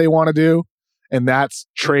know what they want to do, and that's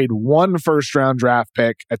trade 1 first-round draft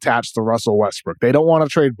pick attached to Russell Westbrook. They don't want to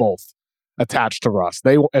trade both attached to Russ.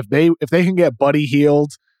 If they can get Buddy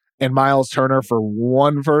Hield and Miles Turner for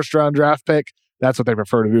 1 first-round draft pick, that's what they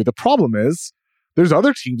prefer to do. The problem is there's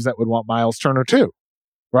other teams that would want Miles Turner too,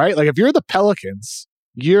 right? Like, if you're the Pelicans,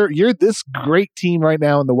 you're this great team right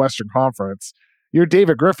now in the Western Conference. You're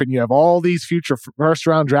David Griffin. You have all these future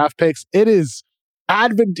first-round draft picks. It is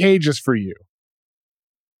advantageous for you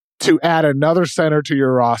to add another center to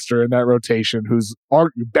your roster in that rotation who's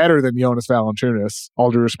better than Jonas Valanciunas.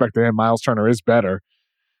 All due respect to him, Miles Turner is better.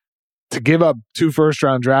 To give up 2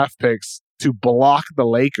 first-round draft picks to block the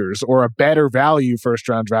Lakers, or a better value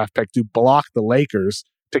first-round draft pick to block the Lakers,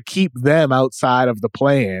 to keep them outside of the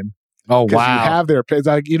play-in. Oh, wow. You have their picks.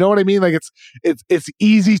 Like, you know what I mean? Like, it's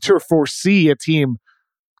easy to foresee a team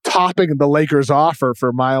topping the Lakers' offer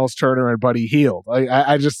for Miles Turner and Buddy Hield.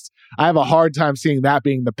 I have a hard time seeing that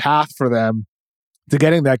being the path for them to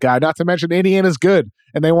getting that guy. Not to mention Indiana's good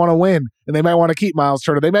and they want to win and they might want to keep Miles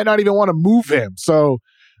Turner. They might not even want to move him. So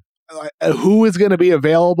who is going to be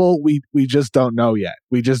available? We just don't know yet.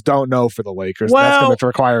 We just don't know for the Lakers. Well, that's going to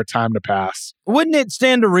require time to pass. Wouldn't it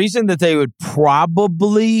stand to reason that they would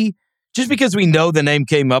probably, just because we know the name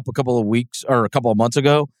came up a couple of months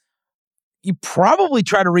ago, you probably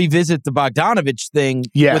try to revisit the Bogdanovich thing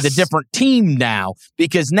with a different team now,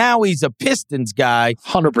 because now he's a Pistons guy.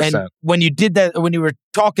 100%. And when you did that, when you were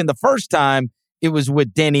talking the first time, it was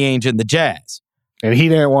with Danny Ainge and the Jazz. And he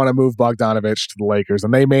didn't want to move Bogdanovich to the Lakers.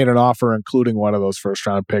 And they made an offer, including one of those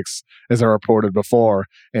first-round picks, as I reported before.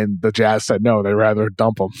 And the Jazz said no, they'd rather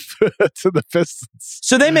dump him to the Pistons.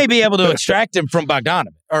 So they may be able to extract him from Bogdanovich,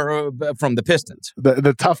 or from the Pistons.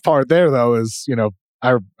 The tough part there, though, is,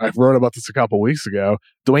 I wrote about this a couple weeks ago.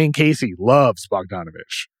 Dwayne Casey loves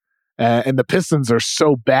Bogdanovich. And the Pistons are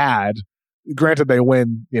so bad. Granted, they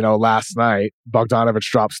win, last night.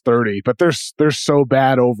 Bogdanovich drops 30. But they're so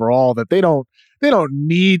bad overall that they don't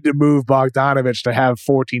need to move Bogdanovich to have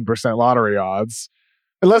 14% lottery odds.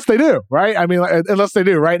 Unless they do, right? I mean, unless they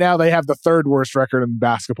do. Right now, they have the 3rd worst record in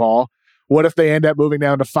basketball. What if they end up moving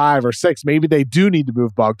down to 5 or 6? Maybe they do need to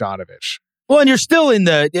move Bogdanovich. Well, and you're still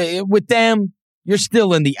with them, you're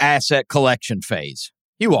still in the asset collection phase.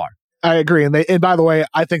 You are. I agree. And by the way,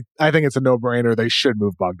 I think it's a no-brainer. They should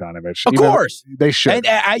move Bogdanovich. Of course. They should.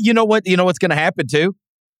 And you know what? You know what's going to happen too?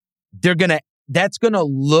 That's going to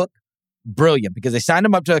look brilliant, because they signed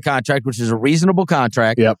him up to a contract, which is a reasonable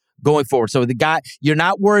contract going forward. So the guy, you're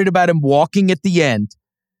not worried about him walking at the end.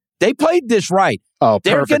 They played this right. Oh,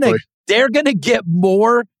 perfectly. They're gonna get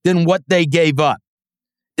more than what they gave up.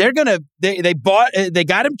 They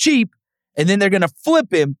got him cheap, and then they're gonna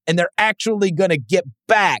flip him, and they're actually gonna get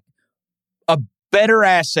back a better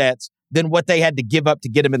assets than what they had to give up to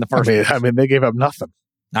get him in the first place. I mean, they gave up nothing.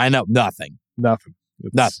 I know, nothing. Nothing.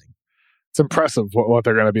 It's impressive what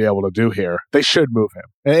they're going to be able to do here. They should move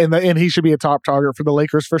him. And he should be a top target for the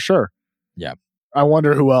Lakers for sure. Yeah. I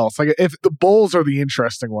wonder who else. Like, if the Bulls are the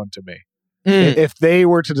interesting one to me. If they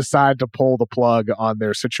were to decide to pull the plug on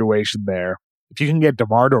their situation there, if you can get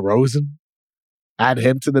DeMar DeRozan, add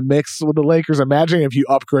him to the mix with the Lakers. Imagine if you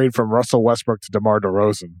upgrade from Russell Westbrook to DeMar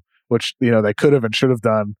DeRozan, which, they could have and should have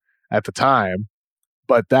done at the time.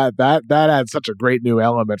 But that adds such a great new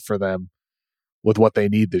element for them. with what they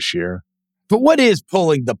need this year. But what is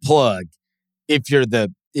pulling the plug if you're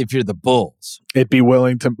the Bulls? It'd be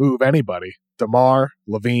willing to move anybody. DeMar,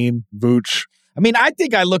 Levine, Vooch. I mean, I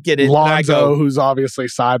think I look at it Lonzo, and I go, who's obviously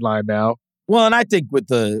sidelined now. well, and I think with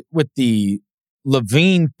the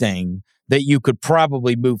Levine thing that you could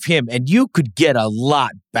probably move him and you could get a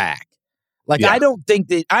lot back. Like, Yeah. I don't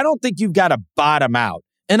think you've got to bottom out.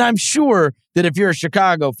 And I'm sure that if you're a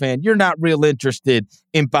Chicago fan, you're not real interested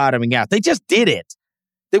in bottoming out. They just did it.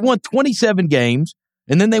 They won 27 games,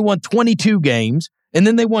 and then they won 22 games, and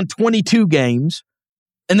then they won 22 games,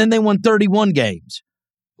 and then they won 31 games.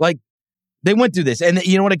 Like, they went through this. And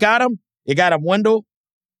you know what it got them? It got them Wendell,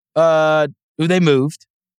 who they moved.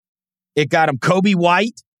 It got them Kobe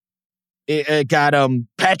White. It got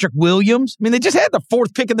Patrick Williams. I mean, they just had the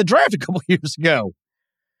 4th pick in the draft a couple years ago.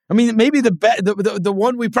 I mean, maybe the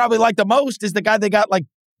one we probably like the most is the guy they got like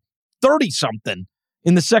 30-something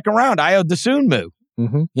in the second round, Ayo Dosunmu.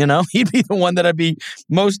 Mm-hmm. You know, he'd be the one that I'd be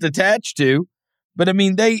most attached to. But, I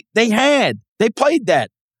mean, they played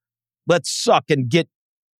that let's suck and get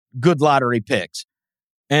good lottery picks.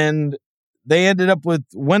 And they ended up with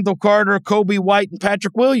Wendell Carter, Kobe White, and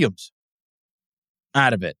Patrick Williams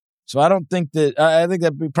out of it. So I think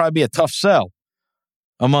that'd probably be a tough sell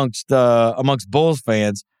amongst Bulls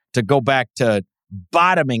fans to go back to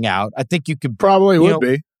bottoming out. I think you could probably would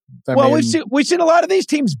be. I mean, we've seen a lot of these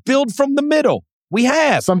teams build from the middle. We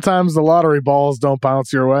have. Sometimes the lottery balls don't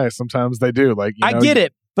bounce your way. Sometimes they do. Like, I get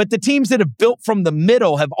it, but the teams that have built from the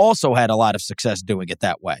middle have also had a lot of success doing it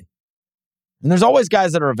that way. And there's always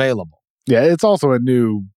guys that are available. Yeah, it's also a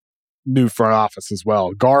new front office as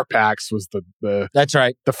well. Garpax was the that's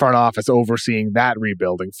right, the front office overseeing that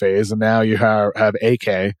rebuilding phase, and now you have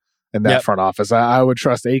AK in that front office. I would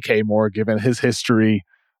trust AK more given his history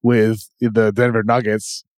with the Denver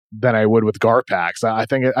Nuggets than I would with Garpax. I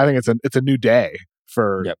think it's a new day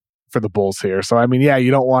for the Bulls here. So I mean, yeah,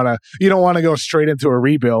 you don't want to go straight into a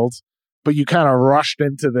rebuild, but you kind of rushed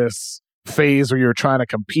into this phase where you're trying to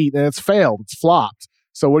compete and it's failed, it's flopped.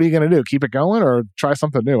 So what are you going to do? Keep it going or try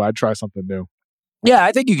something new? I'd try something new. Yeah,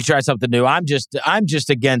 I think you could try something new. I'm just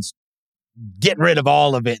against getting rid of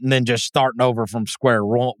all of it and then just starting over from square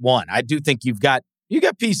one. I do think you got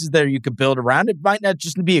pieces there you could build around. It might not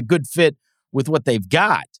just be a good fit with what they've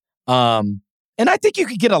got. And I think you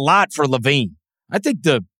could get a lot for Levine. I think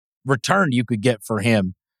the return you could get for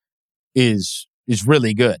him is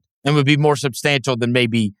really good and would be more substantial than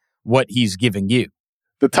maybe what he's giving you.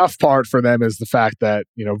 The tough part for them is the fact that,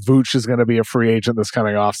 Vooch is going to be a free agent this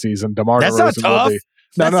coming offseason. DeMar That's DeRozan not tough. will be.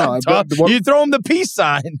 That's not tough. You throw him the peace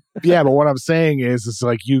sign. Yeah, but what I'm saying is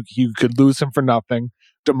like you could lose him for nothing.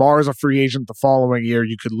 DeMar is a free agent the following year.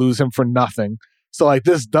 You could lose him for nothing. So like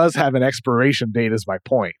this does have an expiration date is my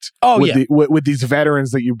point. Oh, with these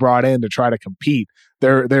veterans that you brought in to try to compete,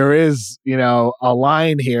 there is, a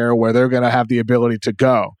line here where they're going to have the ability to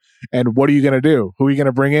go. And what are you going to do? Who are you going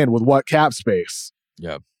to bring in with what cap space?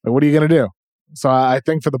 Yeah. Like, what are you going to do? So I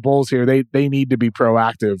think for the Bulls here, they need to be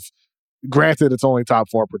proactive. Granted, it's only top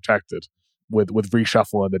 4 protected with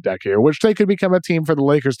reshuffle in the deck here, which they could become a team for the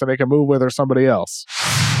Lakers to make a move with or somebody else.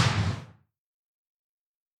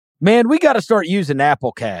 Man, we got to start using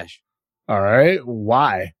Apple Cash. All right.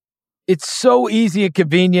 Why? It's so easy and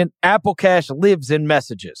convenient. Apple Cash lives in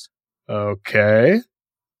messages. Okay.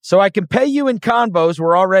 So I can pay you in convos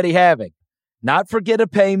we're already having. Not forget a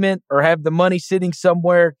payment or have the money sitting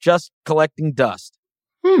somewhere just collecting dust.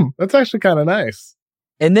 That's actually kind of nice.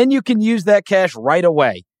 And then you can use that cash right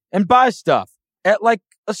away and buy stuff at like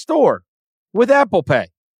a store with Apple Pay.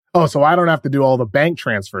 Oh, so I don't have to do all the bank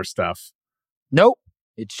transfer stuff. Nope.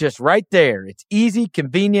 It's just right there. It's easy,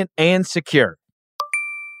 convenient, and secure.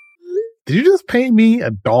 Did you just pay me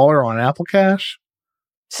 $1 on Apple Cash?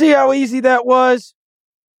 See how easy that was?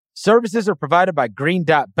 Services are provided by Green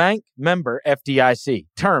Dot Bank, member FDIC.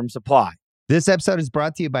 Terms apply. This episode is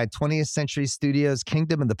brought to you by 20th Century Studios'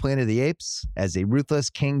 Kingdom of the Planet of the Apes. As a ruthless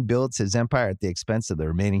king builds his empire at the expense of the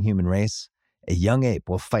remaining human race, a young ape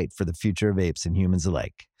will fight for the future of apes and humans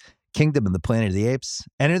alike. Kingdom of the Planet of the Apes.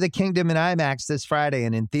 Enter the kingdom in IMAX this Friday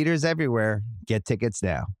and in theaters everywhere. Get tickets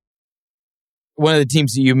now. One of the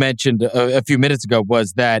teams that you mentioned a few minutes ago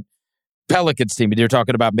was that Pelicans team. You're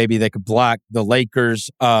talking about maybe they could block the Lakers.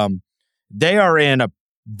 They are in a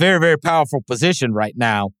very, very powerful position right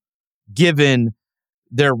now, given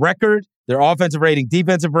their record, their offensive rating,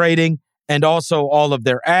 defensive rating, and also all of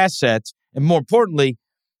their assets. And more importantly,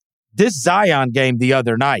 this Zion game the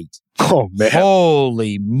other night. Oh, man.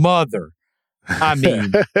 Holy mother. I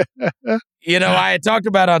mean, I had talked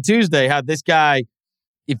about on Tuesday how this guy,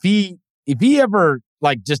 if he ever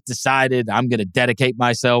like just decided I'm going to dedicate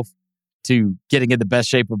myself to getting in the best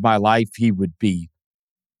shape of my life, he would be,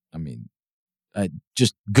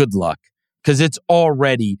 just good luck. Because it's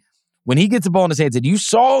already, when he gets the ball in his hands, and you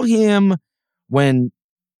saw him when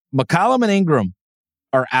McCollum and Ingram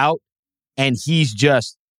are out, and he's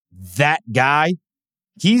just that guy.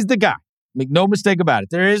 He's the guy. Make no mistake about it.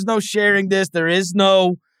 There is no sharing this. There is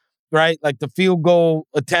no, right? Like the field goal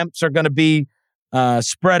attempts are going to be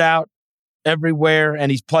spread out everywhere. And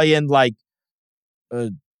he's playing like,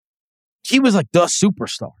 he was like the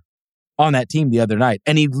superstar on that team the other night.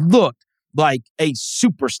 And he looked like a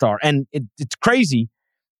superstar. And it's crazy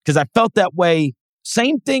because I felt that way.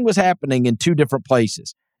 Same thing was happening in two different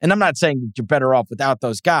places. And I'm not saying that you're better off without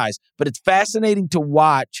those guys, but it's fascinating to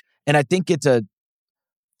watch. And I think it's a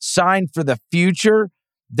sign for the future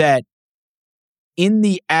that in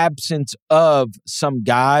the absence of some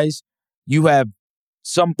guys, you have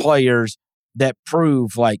some players that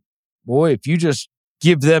prove like, boy, if you just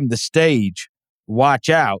give them the stage, watch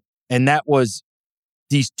out. And that was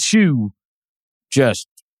these two just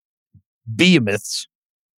behemoths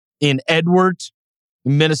in Edwards,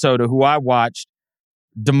 Minnesota, who I watched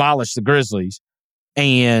demolish the Grizzlies,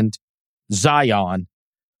 and Zion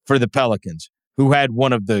for the Pelicans, who had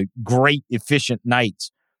one of the great efficient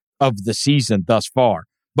nights of the season thus far.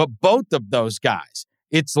 But both of those guys,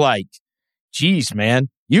 it's like, geez, man,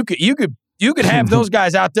 you could have those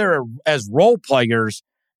guys out there as role players,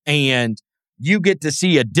 and you get to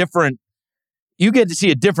see a different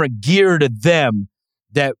gear to them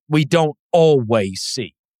that we don't always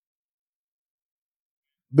see.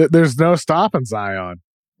 There's no stopping Zion.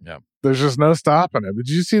 Yeah. There's just no stopping him. Did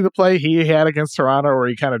you see the play he had against Toronto where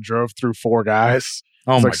he kind of drove through four guys?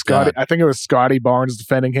 Oh my God. I think it was Scotty Barnes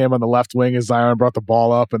defending him on the left wing as Zion brought the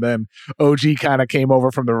ball up, and then OG kind of came over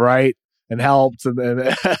from the right and helped. And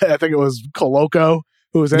then I think it was Koloko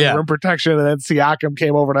who was in rim protection, and then Siakam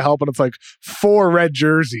came over to help, and it's like 4 red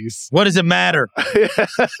jerseys. What does it matter? It's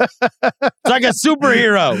like a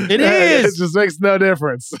superhero. It is. It just makes no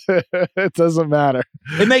difference. It doesn't matter.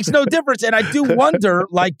 It makes no difference. And I do wonder,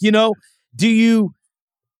 like, the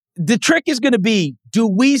trick is going to be, do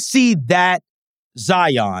we see that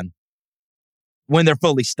Zion when they're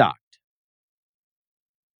fully stocked?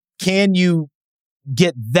 Can you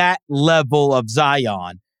get that level of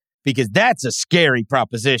Zion? Because that's a scary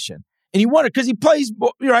proposition. And you wonder, because he plays,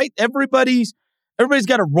 right? Everybody's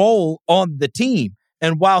got a role on the team.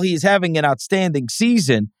 And while he's having an outstanding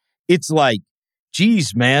season, it's like,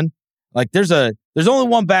 geez, man, like there's only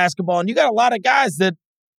one basketball, and you got a lot of guys that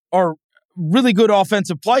are really good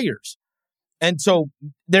offensive players. And so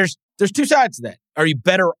there's two sides to that. Are you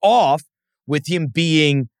better off with him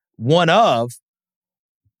being one of?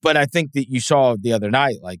 But I think that you saw the other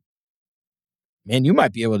night, like, man, you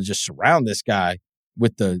might be able to just surround this guy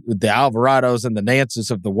with the Alvarados and the Nances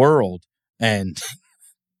of the world. And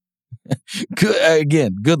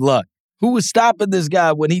good luck. Who was stopping this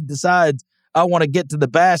guy when he decides, I want to get to the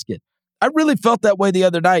basket? I really felt that way the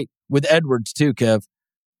other night with Edwards too, Kev.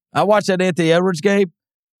 I watched that Anthony Edwards game.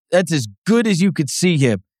 That's as good as you could see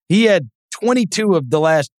him. He had 22 of the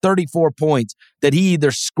last 34 points that he either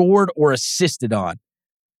scored or assisted on.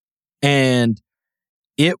 And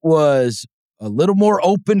it was a little more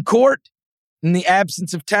open court in the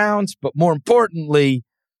absence of Towns, but more importantly,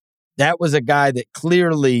 that was a guy that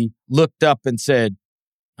clearly looked up and said,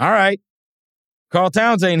 all right, Karl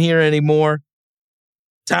Towns ain't here anymore.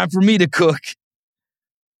 Time for me to cook.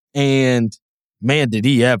 And man, did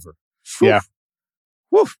he ever. Whew. Yeah.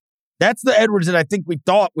 Whew. That's the Edwards that I think we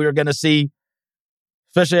thought we were going to see,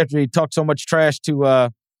 especially after he talked so much trash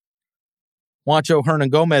to Juancho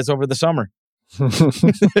Hernan-Gomez over the summer. If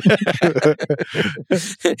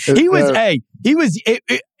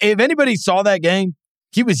anybody saw that game,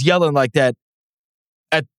 he was yelling like that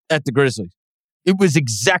at the Grizzlies. It was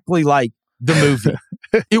exactly like the movie.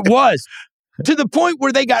 It was, to the point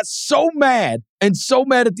where they got so mad at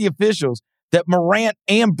the officials that Morant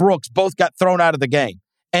and Brooks both got thrown out of the game.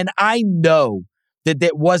 And I know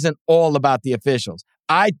that wasn't all about the officials.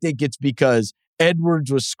 I think it's because Edwards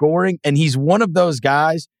was scoring, and he's one of those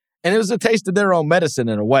guys. And it was a taste of their own medicine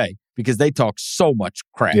in a way, because they talk so much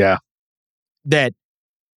crap. Yeah. That,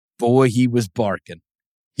 boy, he was barking.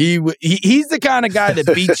 He's the kind of guy that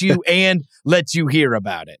beats you and lets you hear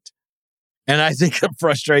about it. And I think the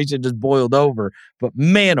frustration just boiled over. But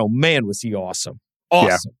man, oh man, was he awesome.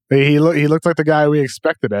 Awesome. Yeah. He looked like the guy we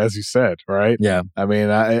expected, as you said, right? Yeah. I mean,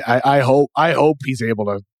 I hope he's able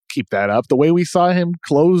to keep that up. The way we saw him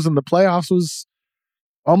close in the playoffs was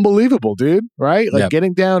unbelievable, dude, right? Like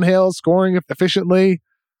getting downhill, scoring efficiently.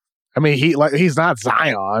 I mean, he's not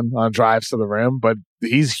Zion on drives to the rim, but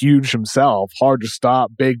he's huge himself. Hard to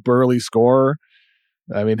stop, big, burly scorer.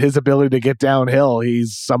 I mean, his ability to get downhill,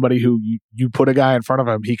 he's somebody who you put a guy in front of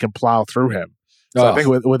him, he can plow through him. So I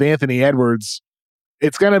think with Anthony Edwards,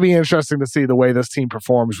 it's going to be interesting to see the way this team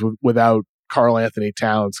performs without Karl Anthony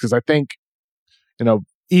Towns, because I think,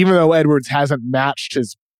 even though Edwards hasn't matched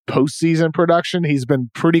his postseason production, he's been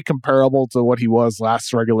pretty comparable to what he was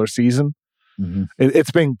last regular season. Mm-hmm.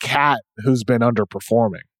 It's been Cat who's been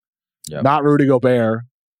underperforming, not Rudy Gobert,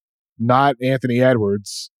 not Anthony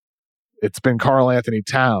Edwards. It's been Karl Anthony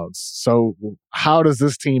Towns. So how does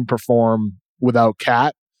this team perform without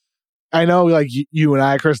Cat? I know you and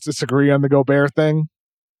I, Chris, disagree on the Gobert thing,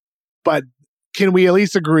 but can we at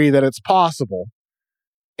least agree that it's possible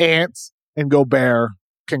Ant and Gobert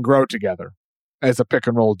can grow together as a pick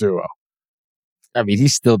and roll duo? I mean, he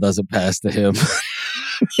still doesn't pass to him.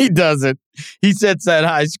 He doesn't. He sets that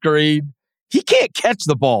high screen. He can't catch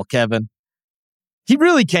the ball, Kevin. He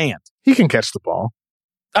really can't. He can catch the ball.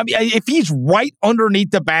 I mean, if he's right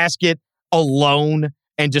underneath the basket alone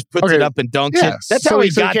and just puts it up and dunks it, that's how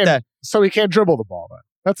he got that. So he can't dribble the ball then.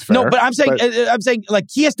 That's fair. No, but I'm saying like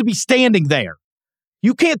he has to be standing there.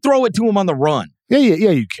 You can't throw it to him on the run. Yeah, you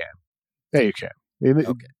can. Yeah, you can.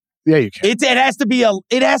 Okay. Yeah, you can.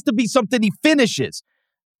 It has to be something he finishes.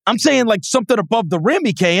 I'm saying like something above the rim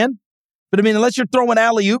he can. But I mean, unless you're throwing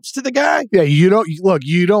alley-oops to the guy. Yeah, you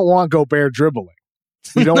don't want Gobert dribbling.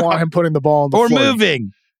 You don't want him putting the ball on the floor. Or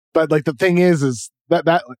moving. But the thing is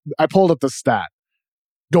that I pulled up the stat.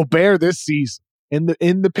 Gobert this season in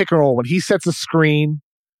the pick and roll, when he sets a screen,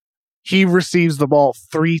 he receives the ball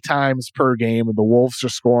 3 times per game, and the Wolves are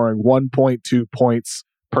scoring 1.2 points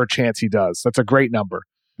per chance he does. That's a great number.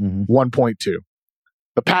 1.2.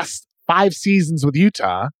 The past 5 seasons with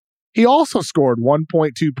Utah, he also scored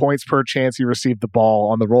 1.2 points per chance he received the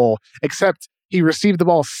ball on the roll, except he received the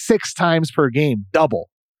ball 6 times per game, double.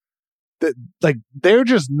 They're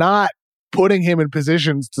just not putting him in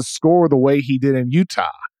positions to score the way he did in Utah.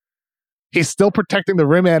 He's still protecting the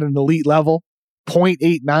rim at an elite level,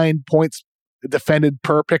 0.89 points defended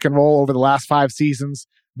per pick and roll over the last 5 seasons.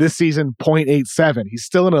 This season, 0.87. He's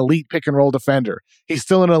still an elite pick and roll defender. He's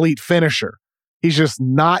still an elite finisher. He's just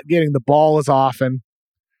not getting the ball as often.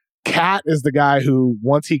 Cat is the guy who,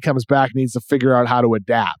 once he comes back, needs to figure out how to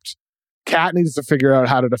adapt. Cat needs to figure out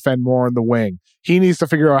how to defend more in the wing. He needs to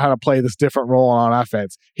figure out how to play this different role on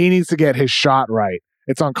offense. He needs to get his shot right.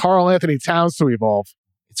 It's on Karl Anthony Towns to evolve.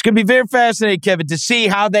 It's going to be very fascinating, Kevin, to see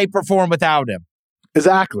how they perform without him.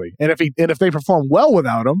 Exactly. And if they perform well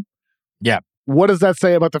without him, what does that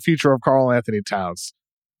say about the future of Karl Anthony Towns?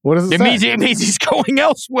 What does it say? It means he's going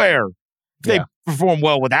elsewhere. If they perform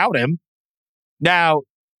well without him. Now,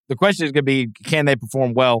 the question is going to be, can they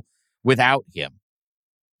perform well without him?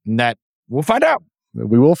 And that we'll find out.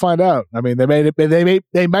 We will find out. I mean,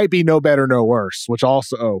 they might be no better, no worse, which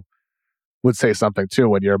also would say something too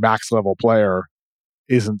when your max level player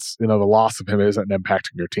isn't, the loss of him isn't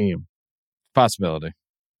impacting your team. Possibility.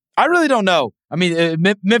 I really don't know. I mean,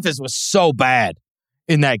 Memphis was so bad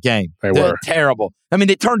in that game. They were terrible. I mean,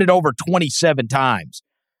 they turned it over 27 times.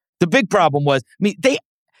 The big problem was, they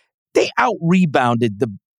out-rebounded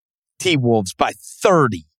the T-Wolves by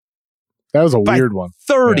 30. That was a weird one.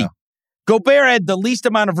 30. Yeah. Gobert had the least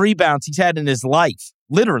amount of rebounds he's had in his life,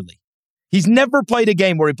 literally. He's never played a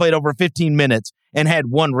game where he played over 15 minutes and had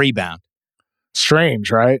 1 rebound.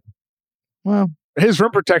 Strange, right? Well, his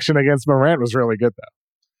rim protection against Morant was really good, though.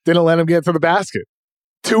 Didn't let him get to the basket.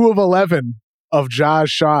 2 of 11 of Ja's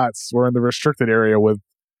shots were in the restricted area with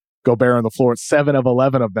Gobert on the floor. 7 of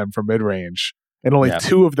 11 of them from mid-range. And only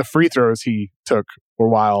 2 of the free throws he took were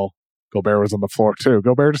while Gobert was on the floor, too.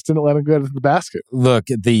 Gobert just didn't let him get to the basket. Look,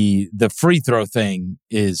 the free throw thing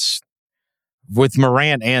is with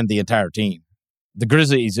Morant and the entire team. The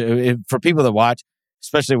Grizzlies, for people that watch,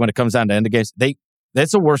 especially when it comes down to end of games,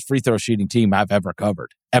 that's the worst free throw shooting team I've ever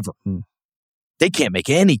covered, ever. They can't make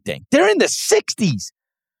anything. They're in the 60s.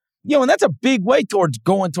 And that's a big way towards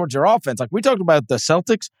going towards your offense. Like we talked about the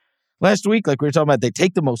Celtics last week, like we were talking about, they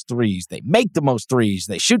take the most threes, they make the most threes,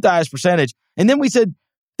 they shoot the highest percentage. And then we said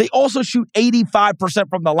they also shoot 85%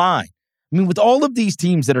 from the line. I mean, with all of these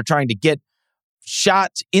teams that are trying to get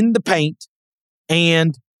shots in the paint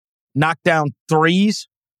and knock down threes,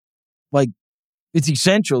 like it's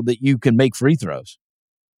essential that you can make free throws.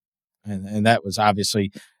 And that was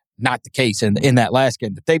obviously not the case in that last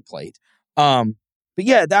game that they played. But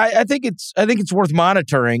yeah, I think it's worth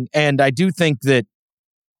monitoring, and I do think that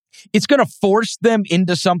it's going to force them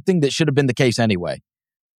into something that should have been the case anyway,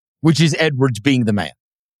 which is Edwards being the man.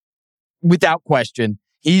 Without question,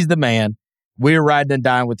 he's the man. We're riding and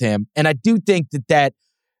dying with him. And I do think that,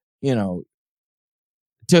 to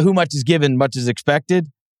whom much is given, much is expected.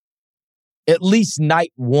 At least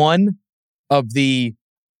night one of there's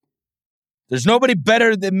nobody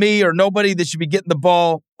better than me or nobody that should be getting the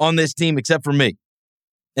ball on this team except for me.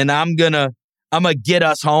 And I'm gonna get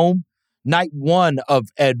us home. Night one of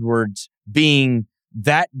Edwards being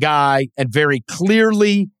that guy and very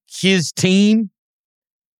clearly his team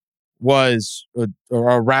was a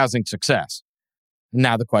rousing success.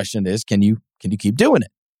 Now the question is, can you keep doing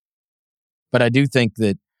it? But I do think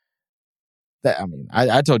that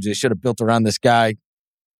I told you they should have built around this guy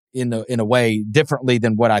in a way differently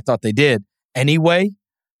than what I thought they did. Anyway,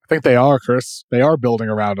 I think they are, Chris. They are building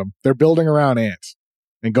around him. They're building around Ant.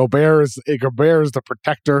 And Gobert is the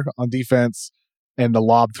protector on defense and the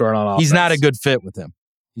lob thrower on offense. He's not a good fit with him.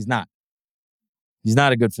 He's not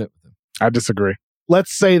a good fit with him. I disagree.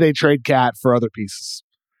 Let's say they trade Cat for other pieces.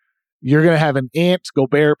 You're going to have an Ant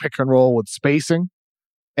Gobert pick and roll with spacing,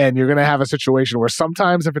 and you're going to have a situation where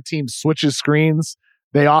sometimes if a team switches screens,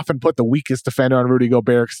 they often put the weakest defender on Rudy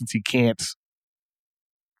Gobert since he can't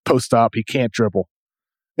post up, he can't dribble.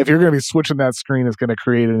 If you're going to be switching that screen, it's going to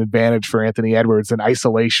create an advantage for Anthony Edwards in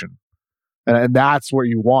isolation. And that's what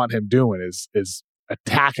you want him doing is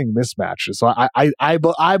attacking mismatches. So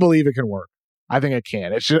I believe it can work. I think it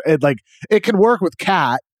can. It can work with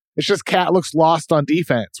Cat. It's just Cat looks lost on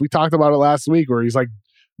defense. We talked about it last week where he's like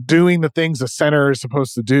doing the things a center is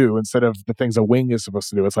supposed to do instead of the things a wing is supposed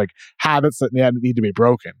to do. It's like habits that need to be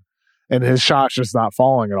broken. And his shot's just not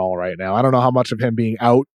falling at all right now. I don't know how much of him being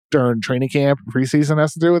out during training camp preseason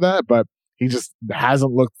has to do with that, but he just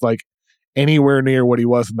hasn't looked like anywhere near what he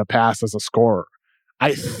was in the past as a scorer.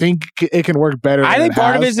 I think it can work better. I think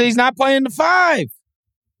part of it is he's not playing the 5.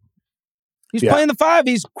 He's playing the 5.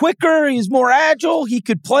 He's quicker. He's more agile. He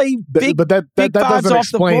could play big. But that doesn't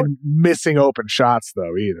explain missing open shots,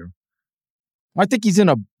 though, either. I think he's I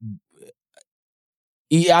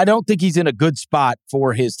don't think he's in a good spot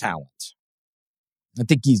for his talents. I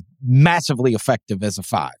think he's massively effective as a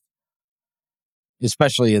 5,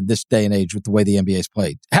 especially in this day and age with the way the NBA's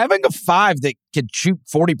played. Having a 5 that can shoot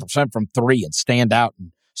 40% from 3 and stand out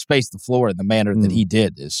and space the floor in the manner that he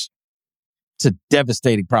did it's a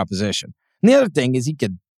devastating proposition. And the other thing is he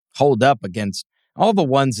could hold up against all the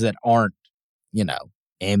ones that aren't,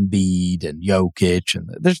 Embiid and Jokic. And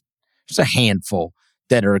there's a handful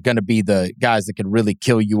that are going to be the guys that can really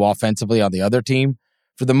kill you offensively on the other team.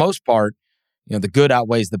 For the most part, the good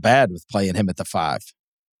outweighs the bad with playing him at the 5.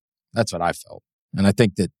 That's what I felt. And I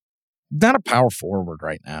think that not a power forward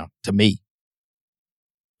right now, to me.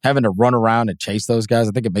 Having to run around and chase those guys,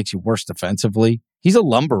 I think it makes you worse defensively. He's a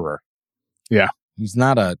lumberer. Yeah. He's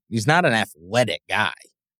not an athletic guy.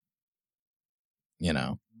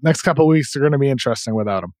 Next couple of weeks are going to be interesting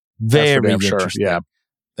without him. Very interesting. Sure. Yeah.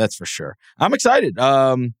 That's for sure. I'm excited.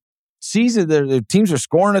 Season the teams are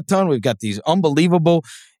scoring a ton. We've got these unbelievable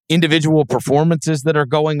individual performances that are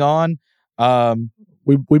going on.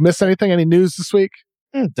 We missed anything? Any news this week?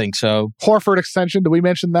 I don't think so. Horford extension. Did we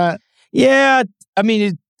mention that? Yeah. I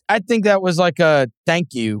mean, I think that was like a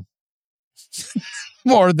thank you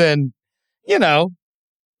more than,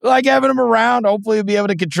 like having him around. Hopefully he'll be able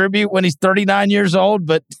to contribute when he's 39 years old.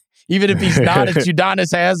 But even if he's not, it's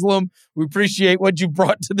Udonis Haslem. We appreciate what you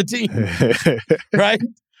brought to the team. Right?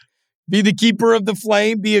 Be the keeper of the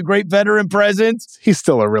flame. Be a great veteran presence. He's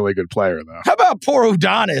still a really good player, though. How about poor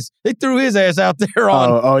Udonis? They threw his ass out there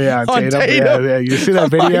on on Tatum. Yeah. You see that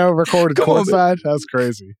video recorded courtside? That's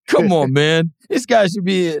crazy. Come on, man. This guy should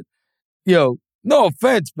be, no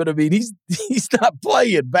offense, but I mean, he's not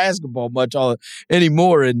playing basketball much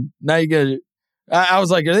anymore. And now you're going to, I was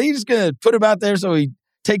like, are they just going to put him out there so he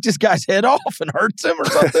takes this guy's head off and hurts him or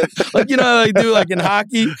something? Like, they do like in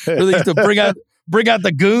hockey, where they used to bring out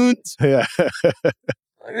the goons. Yeah.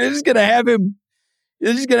 They're just going to have him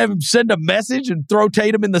send a message and throw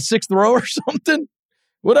Tatum in the 6th row or something.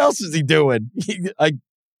 What else is he doing? He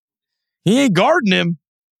ain't guarding him.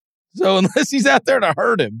 So unless he's out there to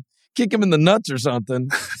hurt him, kick him in the nuts or something.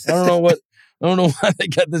 I don't know why they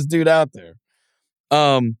got this dude out there.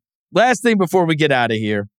 Last thing before we get out of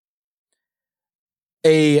here.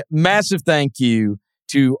 A massive thank you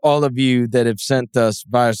to all of you that have sent us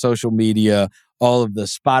via social media all of the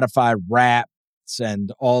Spotify raps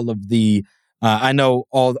and all of the I know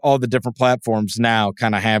all the different platforms now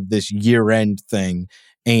kind of have this year-end thing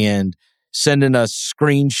and sending us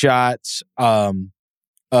screenshots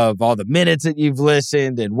of all the minutes that you've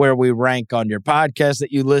listened and where we rank on your podcast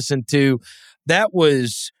that you listen to. That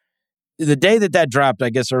was the day that dropped,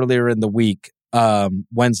 I guess, earlier in the week,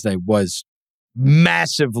 Wednesday, was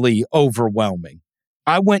massively overwhelming.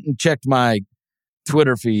 I went and checked my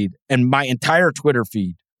Twitter feed, and my entire Twitter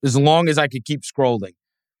feed, as long as I could keep scrolling,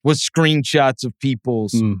 was screenshots of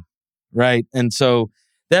people's, right? And so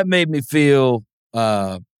that made me feel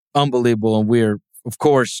unbelievable. And we're, of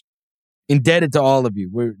course, indebted to all of you.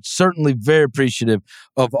 We're certainly very appreciative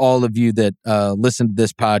of all of you that listen to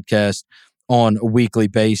this podcast on a weekly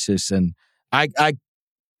basis. And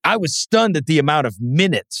I was stunned at the amount of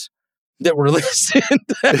minutes that were listened.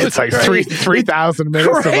 It's like 3,000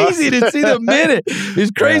 minutes. Crazy to see the minute.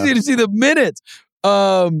 It's crazy to see the minutes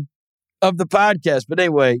of the podcast. But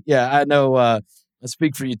anyway, I know I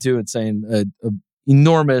speak for you too in saying an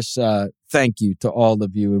enormous thank you to all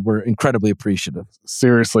of you. And we're incredibly appreciative.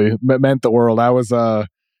 Seriously, it meant the world. I was, I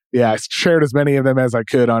shared as many of them as I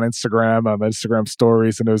could on Instagram, Instagram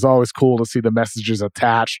stories. And it was always cool to see the messages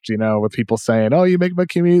attached, with people saying, "Oh, you make my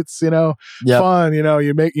commutes, fun.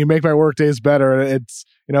 You make my work days better." It's,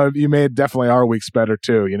 you made definitely our weeks better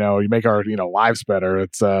too. You make our, lives better.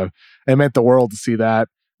 It's, it meant the world to see that.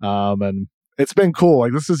 And it's been cool.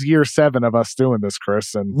 Like, this is year 7 of us doing this,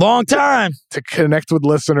 Chris, and long time to connect with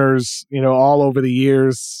listeners, all over the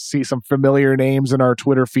years, see some familiar names in our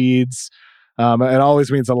Twitter feeds. It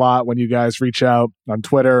always means a lot when you guys reach out on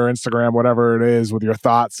Twitter or Instagram, whatever it is, with your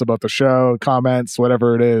thoughts about the show, comments,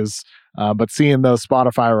 whatever it is. But seeing those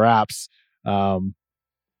Spotify wraps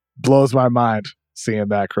blows my mind. Seeing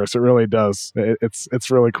that, Chris, it really does.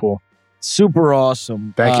 It's really cool. Super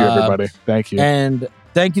awesome. Thank you, everybody. Thank you. And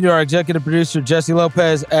thank you to our executive producer, Jesse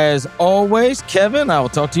Lopez. As always, Kevin, I will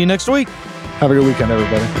talk to you next week. Have a good weekend,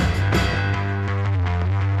 everybody.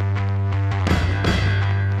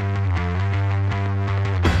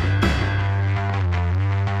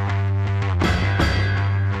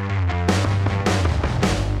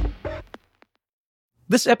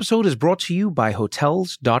 This episode is brought to you by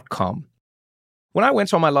Hotels.com. When I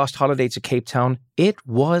went on my last holiday to Cape Town, it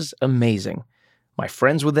was amazing. My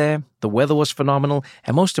friends were there, the weather was phenomenal,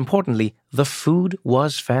 and most importantly, the food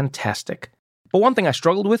was fantastic. But one thing I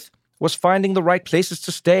struggled with was finding the right places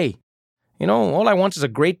to stay. All I want is a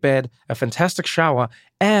great bed, a fantastic shower,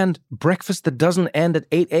 and breakfast that doesn't end at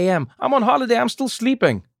 8 a.m. I'm on holiday, I'm still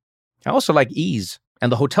sleeping. I also like ease,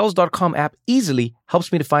 and the Hotels.com app easily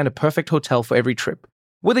helps me to find a perfect hotel for every trip.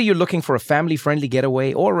 Whether you're looking for a family-friendly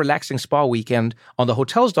getaway or a relaxing spa weekend, on the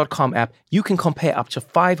Hotels.com app, you can compare up to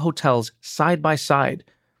 5 hotels side by side.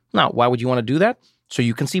 Now, why would you want to do that? So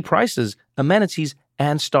you can see prices, amenities,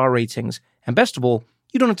 and star ratings. And best of all,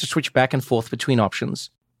 you don't have to switch back and forth between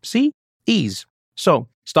options. See? Ease. So,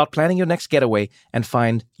 start planning your next getaway and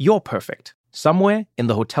find your perfect somewhere in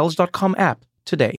the Hotels.com app today.